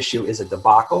Global issue is a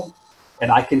debacle,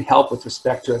 and I can help with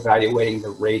respect to evaluating the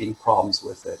rating problems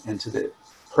with it." And to the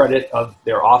credit of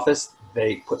their office,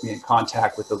 they put me in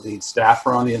contact with the lead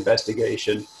staffer on the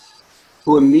investigation,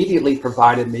 who immediately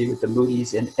provided me with the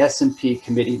Moody's and S&P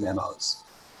committee memos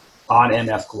on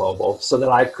MF Global so that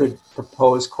I could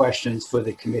propose questions for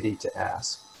the committee to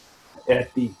ask.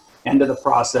 At the end of the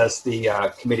process, the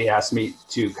committee asked me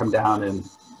to come down and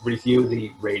review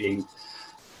the rating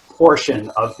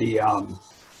portion of the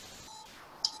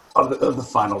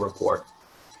final report.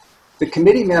 The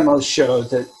committee memos showed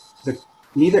that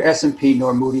neither S&P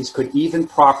nor Moody's could even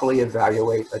properly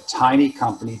evaluate a tiny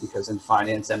company, because in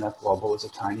finance, MF Global is a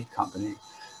tiny company,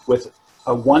 with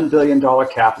a $1 billion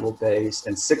capital base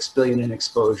and $6 billion in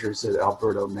exposures that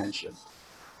Alberto mentioned.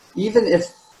 Even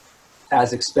if,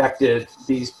 as expected,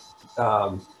 these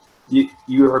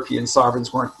European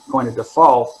sovereigns weren't going to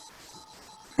default,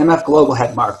 MF Global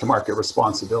had mark-to-market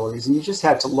responsibilities, and you just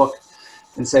had to look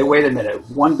and say, wait a minute,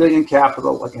 1 billion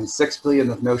capital against 6 billion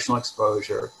of notional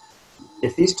exposure.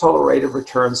 If these total rate of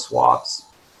return swaps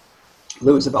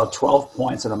lose about 12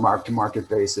 points on a mark-to-market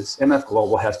basis, MF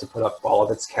Global has to put up all of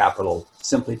its capital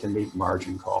simply to meet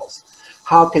margin calls.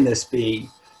 How can this be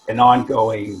an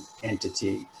ongoing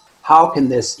entity? How can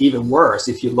this, even worse,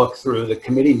 if you look through the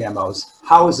committee memos,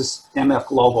 how is this MF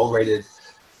Global rated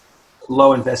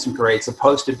low investment grade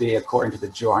supposed to be, according to the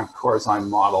John Corzine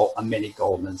model, a mini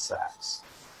Goldman Sachs?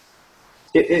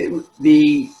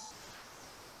 The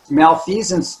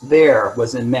malfeasance there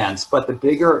was immense, but the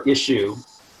bigger issue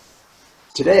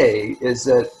today is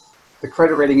that the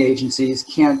credit rating agencies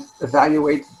can't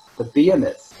evaluate the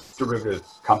behemoth derivative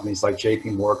companies like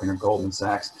JP Morgan or Goldman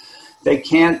Sachs. They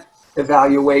can't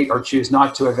evaluate or choose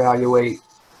not to evaluate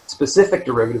specific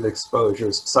derivative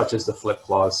exposures such as the flip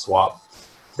clause swap.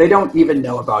 They don't even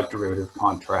know about derivative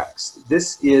contracts.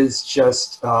 This is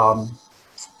just,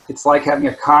 it's like having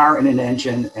a car and an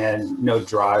engine and no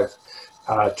drive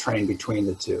train between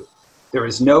the two. There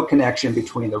is no connection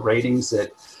between the ratings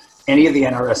that any of the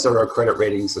NRSRO credit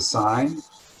ratings assign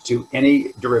to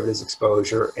any derivatives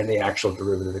exposure and the actual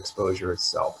derivative exposure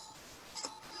itself.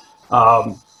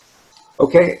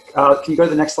 Okay, can you go to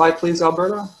the next slide, please,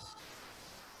 Alberto?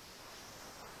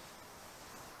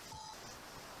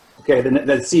 Okay, the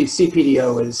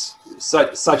CPDO is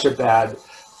such a bad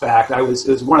fact. It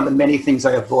was one of the many things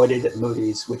I avoided at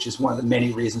Moody's, which is one of the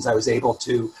many reasons I was able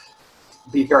to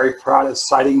be very proud of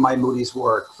citing my Moody's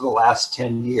work for the last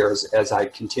 10 years as I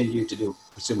continue to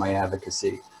pursue my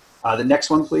advocacy. The next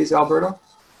one, please, Alberto.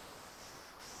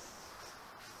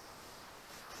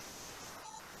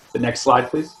 The next slide,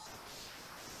 please.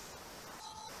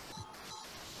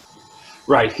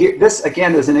 Right here, this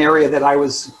again is an area that I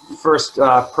was first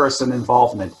person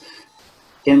involvement.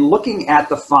 In looking at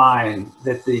the fine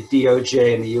that the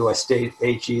DOJ and the US state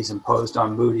AGs imposed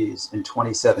on Moody's in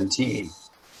 2017,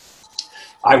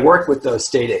 I worked with those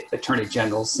state attorney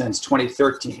generals since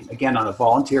 2013, again on a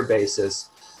volunteer basis,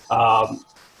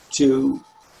 to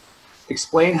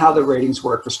explain how the ratings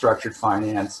work for structured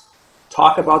finance,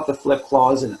 talk about the flip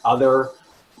clause and other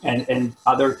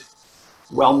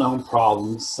well-known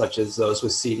problems such as those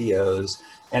with CDOs,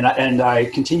 and I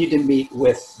continued to meet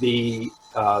with the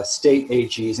state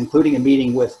AGs, including a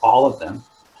meeting with all of them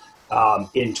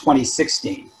in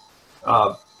 2016.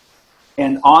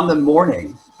 And on the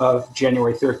morning of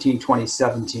January 13,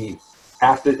 2017,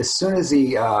 as soon as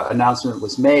the announcement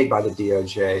was made by the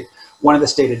DOJ, one of the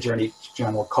state attorney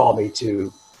general called me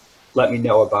to let me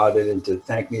know about it and to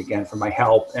thank me again for my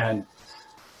help. And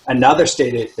another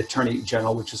state attorney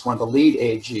general, which is one of the lead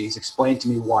AGs, explained to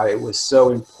me why it was so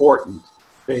important,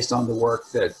 based on the work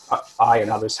that I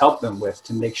and others helped them with,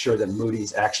 to make sure that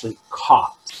Moody's actually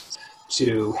caught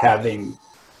to having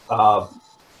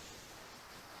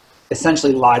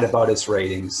essentially lied about its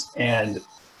ratings, and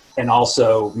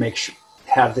also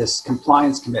have this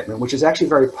compliance commitment, which is actually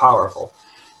very powerful.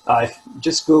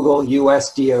 Just Google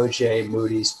US DOJ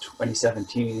Moody's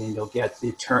 2017, and you'll get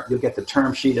the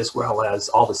term sheet as well as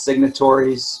all the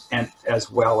signatories and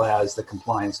as well as the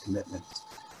compliance commitments.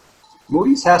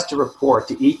 Moody's has to report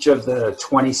to each of the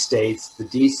 20 states, the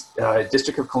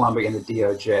District of Columbia and the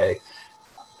DOJ,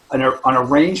 on a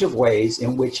range of ways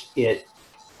in which it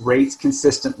rates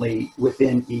consistently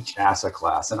within each asset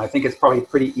class. And I think it's probably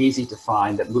pretty easy to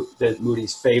find that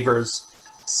Moody's favors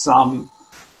some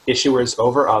issuers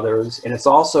over others. And it's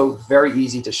also very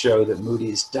easy to show that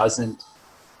Moody's doesn't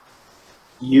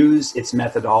use its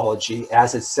methodology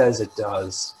as it says it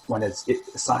does when it's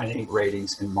assigning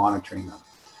ratings and monitoring them.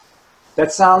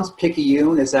 That sounds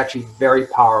picayune. It's actually very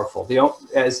powerful.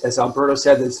 As Alberto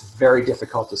said, it's very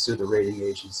difficult to sue the rating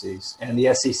agencies, and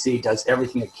the SEC does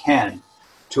everything it can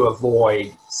to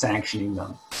avoid sanctioning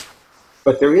them.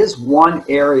 But there is one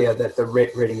area that the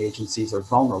rating agencies are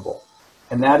vulnerable,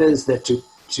 and that is that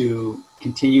to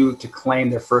continue to claim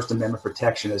their First Amendment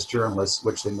protection as journalists,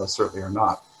 which they most certainly are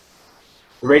not.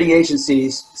 The rating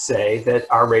agencies say that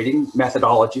our rating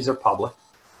methodologies are public,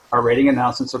 our rating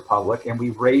announcements are public, and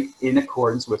we rate in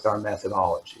accordance with our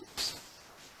methodologies.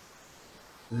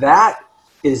 That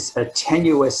is a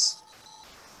tenuous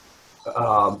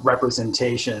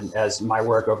representation, as my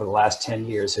work over the last 10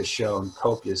 years has shown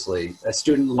copiously. A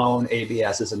student loan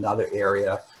ABS is another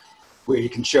area where you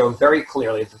can show very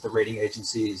clearly that the rating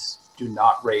agencies do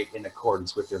not rate in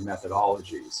accordance with their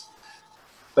methodologies.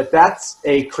 But that's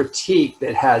a critique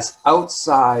that has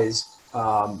outsized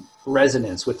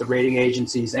resonance with the rating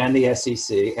agencies and the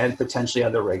SEC and potentially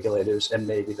other regulators and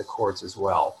maybe the courts as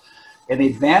well. And the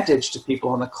advantage to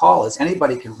people on the call is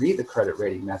anybody can read the credit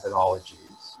rating methodologies.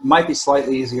 It might be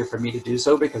slightly easier for me to do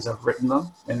so because I've written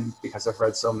them and because I've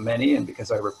read so many and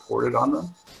because I reported on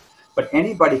them. But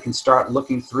anybody can start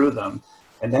looking through them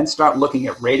and then start looking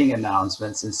at rating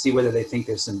announcements and see whether they think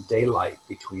there's some daylight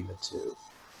between the two.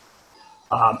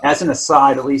 As an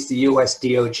aside, at least the US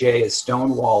DOJ is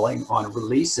stonewalling on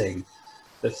releasing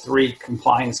the 3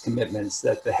 compliance commitments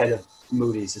that the head of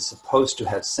Moody's is supposed to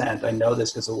have sent. I know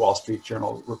this because a Wall Street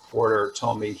Journal reporter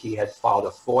told me he had filed a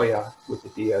FOIA with the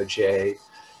DOJ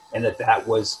and that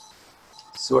was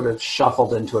sort of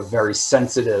shuffled into a very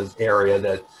sensitive area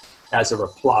that as a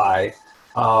reply.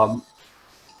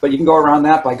 But you can go around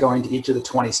that by going to each of the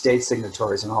 20 state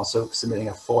signatories and also submitting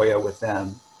a FOIA with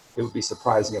them. It would be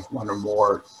surprising if one or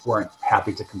more weren't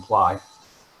happy to comply.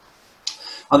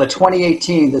 On the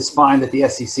 2018, this fine that the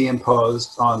SEC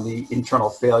imposed on the internal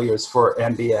failures for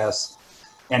MBS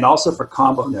and also for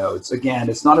combo notes, again,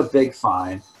 it's not a big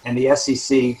fine, and the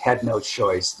SEC had no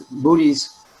choice.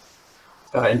 Moody's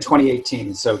in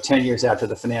 2018, so 10 years after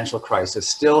the financial crisis,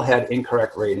 still had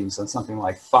incorrect ratings on something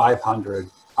like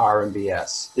 500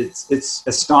 RMBS. It's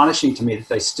astonishing to me that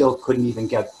they still couldn't even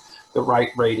get the right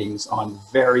ratings on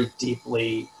very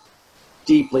deeply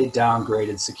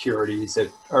downgraded securities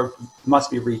that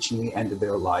must be reaching the end of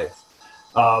their life.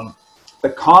 The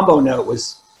combo note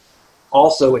was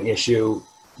also an issue.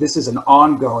 This is an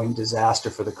ongoing disaster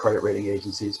for the credit rating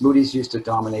agencies. Moody's used to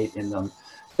dominate in them.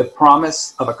 The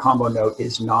promise of a combo note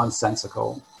is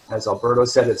nonsensical. As Alberto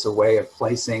said, it's a way of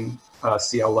placing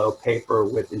CLO paper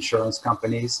with insurance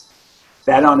companies.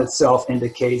 That on itself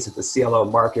indicates that the CLO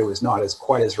market was not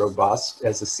quite as robust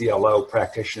as the CLO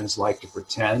practitioners like to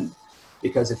pretend,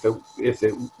 because if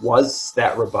it was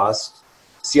that robust,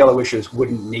 CLO issuers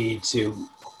wouldn't need to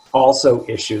also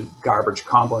issue garbage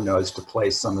combo notes to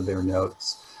place some of their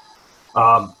notes.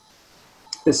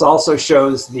 This also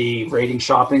shows the rating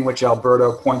shopping, which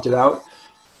Alberto pointed out.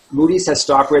 Moody's has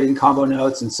stopped rating combo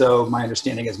notes, and so my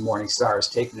understanding is Morningstar has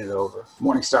taken it over.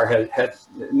 Morningstar had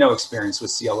no experience with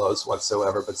CLOs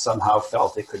whatsoever, but somehow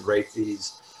felt it could rate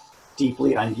these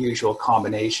deeply unusual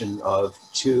combination of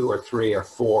 2 or 3 or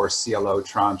 4 CLO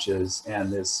tranches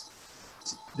and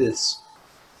this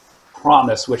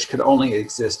promise, which could only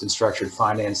exist in structured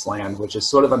finance land, which is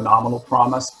sort of a nominal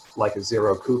promise, like a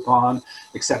 0 coupon,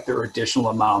 except there are additional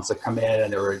amounts that come in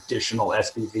and there are additional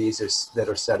SPVs that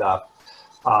are set up.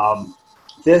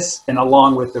 This, and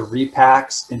along with the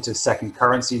repacks into second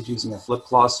currencies using a flip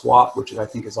clause swap, which I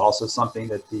think is also something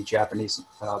that the Japanese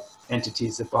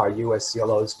entities that buy US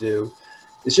CLOs do,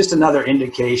 is just another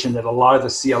indication that a lot of the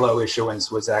CLO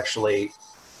issuance was actually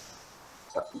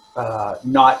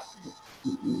not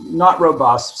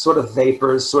robust, sort of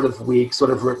vapors, sort of weak,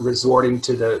 sort of resorting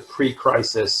to the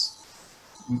pre-crisis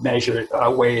measured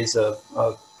ways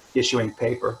of issuing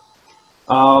paper.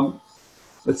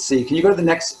 Let's see, can you go to the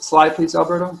next slide, please,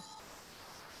 Alberto?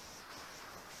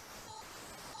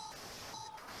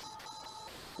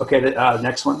 Okay,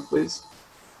 next one, please.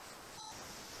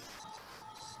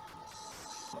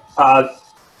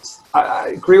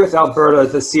 I agree with Alberto,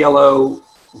 the CLO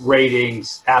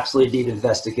ratings absolutely need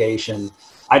investigation.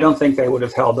 I don't think they would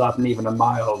have held up in even a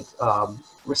mild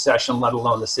recession, let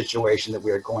alone the situation that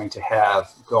we are going to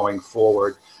have going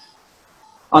forward.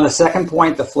 On the second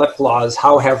point, the flip clause,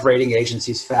 how have rating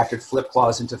agencies factored flip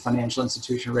clause into financial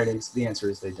institution ratings? The answer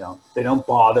is they don't. They don't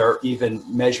bother even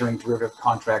measuring derivative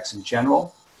contracts in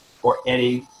general or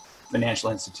any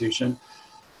financial institution,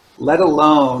 let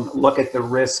alone look at the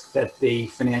risk that the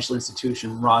financial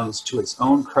institution runs to its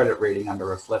own credit rating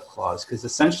under a flip clause. Because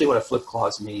essentially what a flip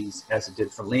clause means, as it did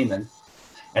for Lehman,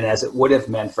 and as it would have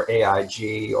meant for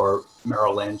AIG or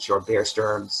Merrill Lynch or Bear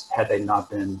Stearns had they not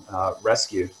been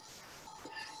rescued,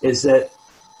 is that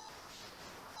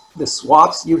the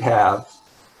swaps you have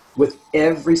with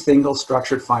every single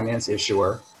structured finance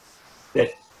issuer that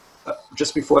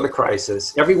just before the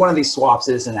crisis, every one of these swaps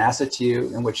is an asset to you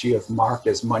in which you have marked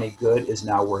as money good is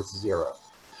now worth 0.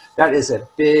 That is a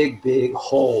big, big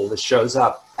hole that shows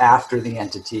up after the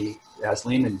entity, as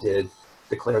Lehman did,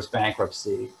 declares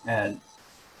bankruptcy. And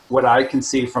what I can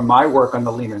see from my work on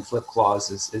the Lehman flip clause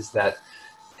is that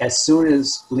as soon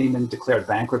as Lehman declared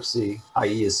bankruptcy,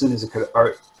 i.e. as soon as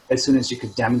you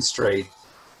could demonstrate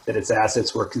that its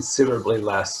assets were considerably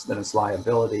less than its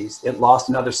liabilities, it lost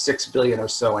another $6 billion or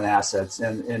so in assets.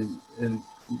 And in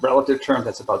relative terms,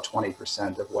 that's about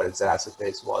 20% of what its asset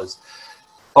base was,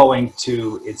 owing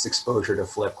to its exposure to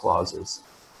flip clauses.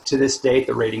 To this date,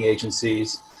 the rating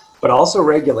agencies, but also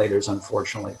regulators,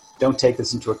 unfortunately, don't take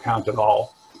this into account at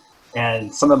all.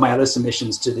 And some of my other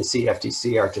submissions to the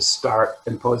CFTC are to start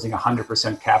imposing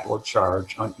 100% capital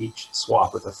charge on each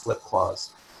swap with a flip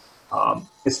clause.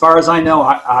 As far as I know,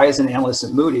 I, as an analyst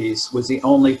at Moody's, was the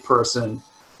only person,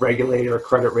 regulator,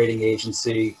 credit rating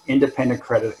agency, independent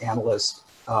credit analyst,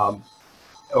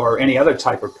 or any other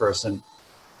type of person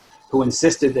who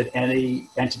insisted that any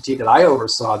entity that I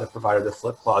oversaw that provided the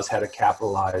flip clause had to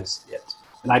capitalize it.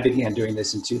 And I began doing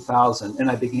this in 2000, and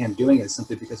I began doing it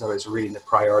simply because I was reading the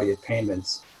priority of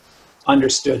payments,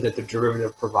 understood that the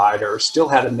derivative provider still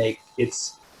had to make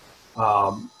its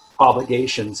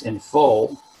obligations in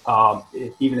full,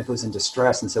 even if it was in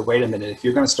distress, and said, wait a minute, if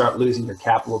you're going to start losing your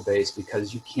capital base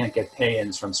because you can't get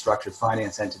pay-ins from structured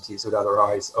finance entities that would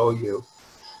otherwise owe you,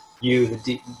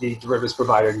 the derivatives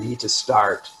provider, need to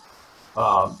start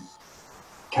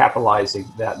capitalizing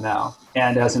that now.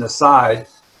 And as an aside,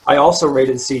 I also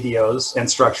rated CDOs and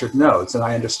structured notes, and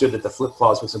I understood that the flip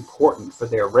clause was important for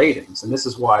their ratings. And this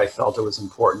is why I felt it was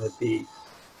important that the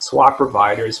swap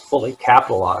providers fully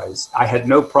capitalize. I had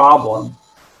no problem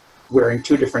wearing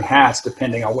 2 different hats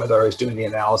depending on whether I was doing the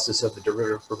analysis of the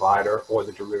derivative provider or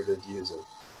the derivative user.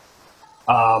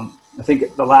 I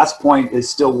think the last point is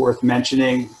still worth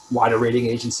mentioning, why the rating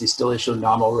agencies still issue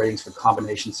nominal ratings for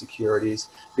combination securities,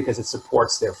 because it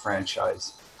supports their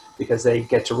franchise. Because they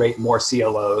get to rate more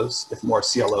CLOs if more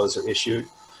CLOs are issued,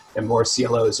 and more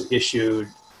CLOs are issued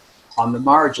on the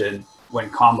margin when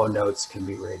combo notes can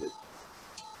be rated.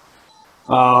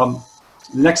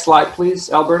 Next slide, please,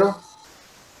 Alberto.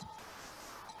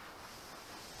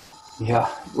 Yeah,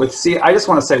 I just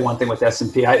want to say one thing with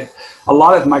S&P. A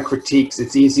lot of my critiques,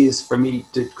 it's easiest for me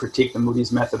to critique the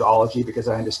Moody's methodology because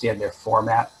I understand their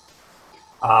format.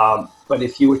 But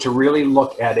if you were to really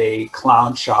look at a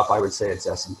clown shop, I would say it's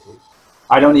S&P.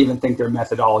 I don't even think their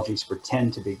methodologies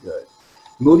pretend to be good.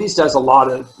 Moody's does a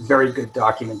lot of very good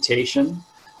documentation.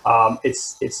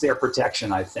 It's their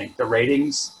protection, I think. The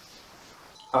ratings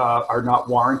are not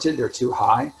warranted; they're too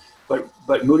high.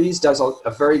 But Moody's does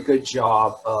a very good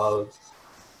job of,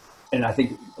 and I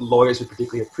think lawyers would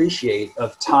particularly appreciate,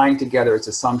 of tying together its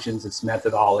assumptions, its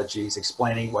methodologies,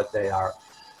 explaining what they are.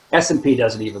 S&P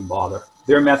doesn't even bother.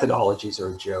 Their methodologies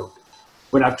are a joke.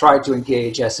 When I've tried to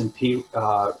engage S&P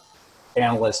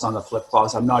analysts on the flip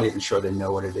clause, I'm not even sure they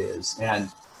know what it is. And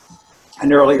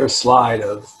an earlier slide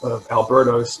of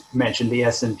Alberto's mentioned the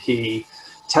S&P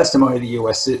testimony of the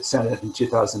U.S. Senate in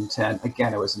 2010.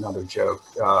 Again, it was another joke.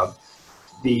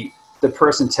 The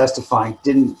person testifying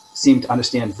didn't seem to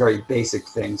understand very basic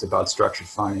things about structured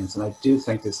finance, and I do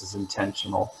think this is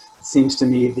intentional. It seems to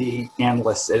me the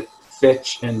analysts at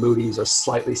Fitch and Moody's are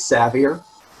slightly savvier.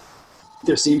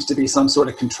 There seems to be some sort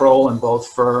of control in both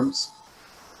firms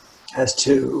as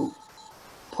to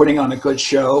putting on a good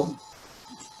show,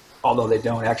 although they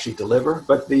don't actually deliver.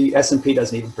 But the S&P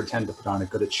doesn't even pretend to put on a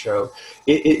good show.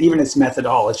 Even its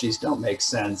methodologies don't make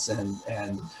sense,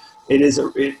 and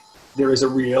there is a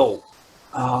real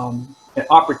an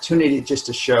opportunity just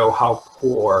to show how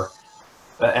poor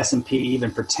S&P even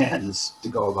pretends to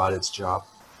go about its job.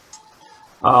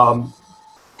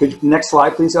 Next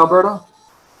slide, please, Alberto.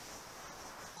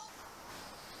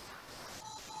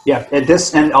 Yeah, and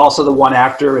this, and also the one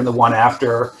after and the one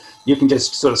after. You can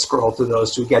just sort of scroll through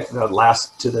those to get to the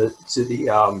last to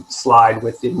the slide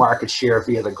with the market share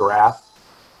via the graph,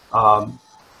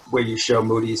 where you show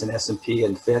Moody's and S&P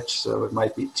and Fitch. So it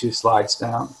might be 2 slides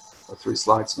down or 3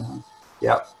 slides down.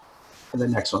 Yep. And the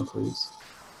next one, please.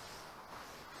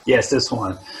 Yes, this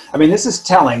one. I mean, this is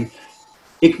telling.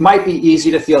 It might be easy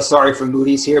to feel sorry for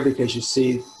Moody's here because you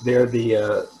see there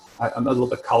the, I'm a little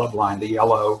bit colorblind, the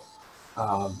yellow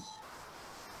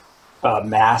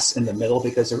mass in the middle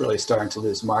because they're really starting to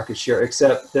lose market share,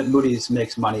 except that Moody's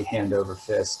makes money hand over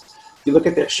fist. If you look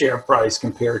at their share price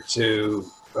compared to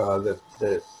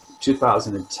the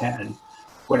 2010,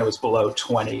 when it was below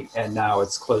 20, and now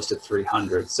it's close to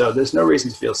 300. So there's no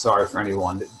reason to feel sorry for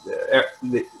anyone.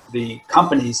 The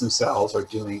companies themselves are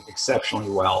doing exceptionally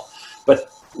well.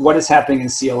 But what is happening in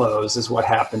CLOs is what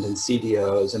happened in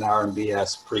CDOs and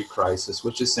RMBS pre-crisis,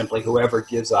 which is simply whoever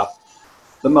gives up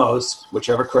the most,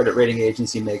 whichever credit rating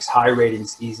agency makes high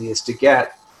ratings easiest to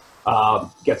get,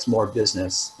 gets more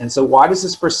business. And so why does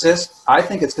this persist? I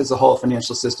think it's because the whole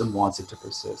financial system wants it to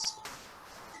persist.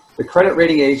 The credit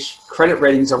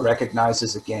ratings are recognized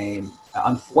as a game.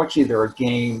 Unfortunately, they're a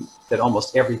game that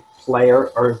almost every player,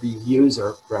 or every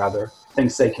user rather,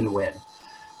 thinks they can win.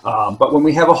 But when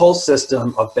we have a whole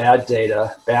system of bad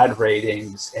data, bad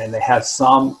ratings, and they have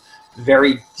some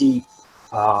very deep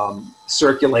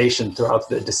circulation throughout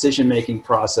the decision-making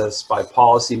process by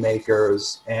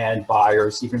policymakers and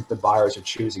buyers, even if the buyers are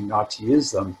choosing not to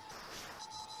use them,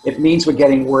 it means we're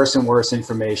getting worse and worse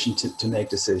information to make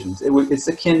decisions. It's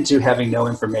akin to having no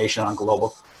information on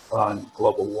global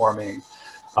warming.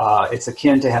 It's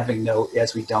akin to having no,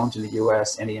 as we don't in the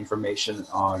US, any information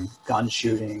on gun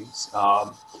shootings.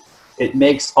 It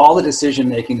makes all the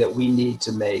decision-making that we need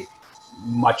to make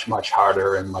much, much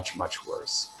harder and much, much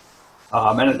worse.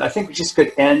 And I think we just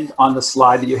could end on the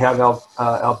slide that you have,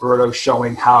 Alberto,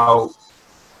 showing how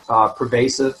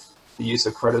pervasive the use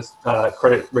of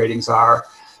credit ratings are.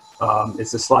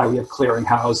 It's a slide we have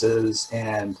clearinghouses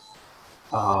and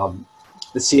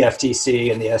the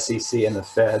CFTC and the SEC and the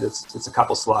Fed. It's a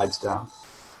couple slides down.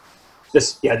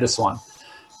 This one.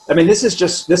 I mean, this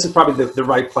is probably the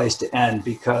right place to end,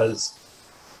 because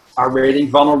are rating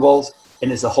vulnerable,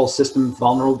 and is the whole system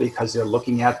vulnerable because they're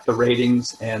looking at the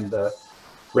ratings, and the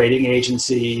rating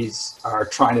agencies are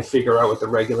trying to figure out what the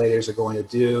regulators are going to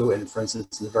do. And for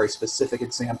instance, in the very specific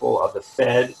example of the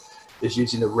Fed is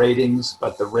using the ratings,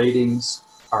 but the ratings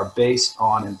are based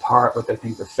on, in part, what they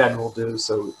think the Fed will do.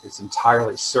 So it's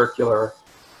entirely circular.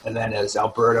 And then, as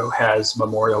Alberto has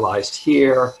memorialized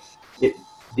here,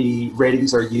 the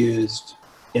ratings are used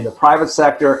in the private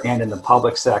sector and in the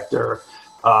public sector.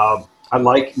 I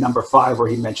like number 5, where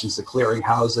he mentions the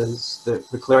clearinghouses.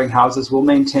 The clearinghouses will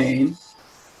maintain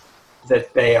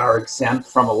that they are exempt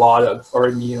from a lot of, or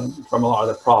immune from a lot of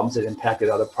the problems that impacted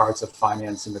other parts of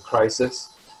finance in the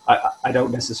crisis. I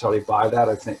don't necessarily buy that,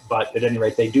 I think, but at any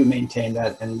rate, they do maintain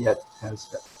that, and yet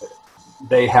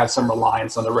they have some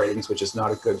reliance on the ratings, which is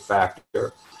not a good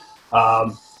factor.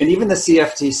 And even the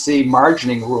CFTC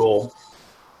margining rule,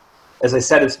 as I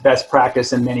said, it's best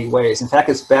practice in many ways. In fact,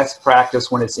 it's best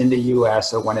practice when it's in the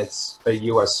US or when it's a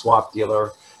US swap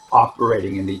dealer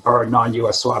operating in the, or a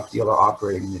non-US swap dealer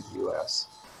operating in the US.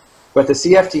 But the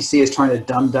CFTC is trying to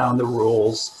dumb down the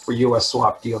rules for US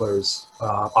swap dealers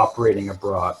operating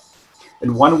abroad.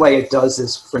 And one way it does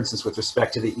this, for instance, with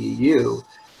respect to the EU,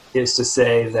 is to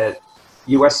say that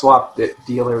US swap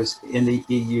dealers in the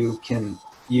EU can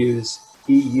use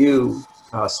EU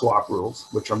swap rules,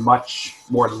 which are much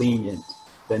more lenient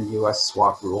than US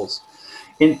swap rules,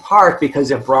 in part because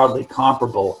they're broadly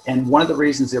comparable. And one of the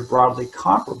reasons they're broadly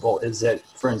comparable is that,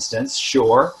 for instance,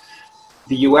 sure,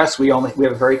 the US, we have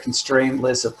a very constrained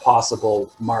list of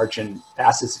possible margin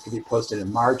assets that can be posted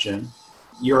in margin.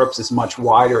 Europe's is much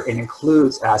wider and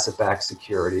includes asset-backed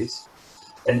securities.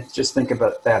 And just think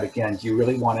about that again. Do you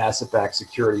really want asset-backed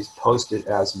securities posted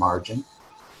as margin?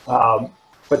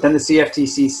 But then the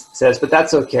CFTC says, but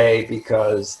that's okay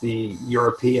because the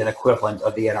European equivalent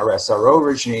of the NRSRO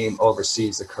regime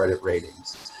oversees the credit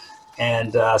ratings.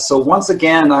 And so once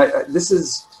again, this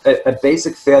is a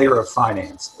basic failure of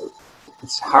finance.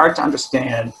 It's hard to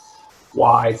understand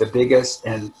why the biggest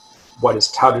and what is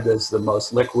touted as the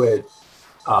most liquid,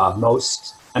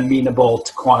 most amenable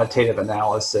to quantitative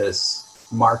analysis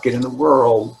market in the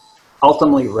world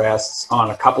ultimately rests on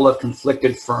a couple of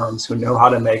conflicted firms who know how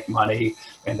to make money,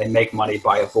 and they make money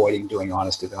by avoiding doing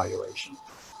honest evaluation.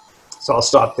 So I'll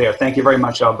stop there. Thank you very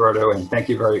much, Alberto, and thank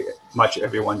you very much,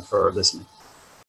 everyone, for listening.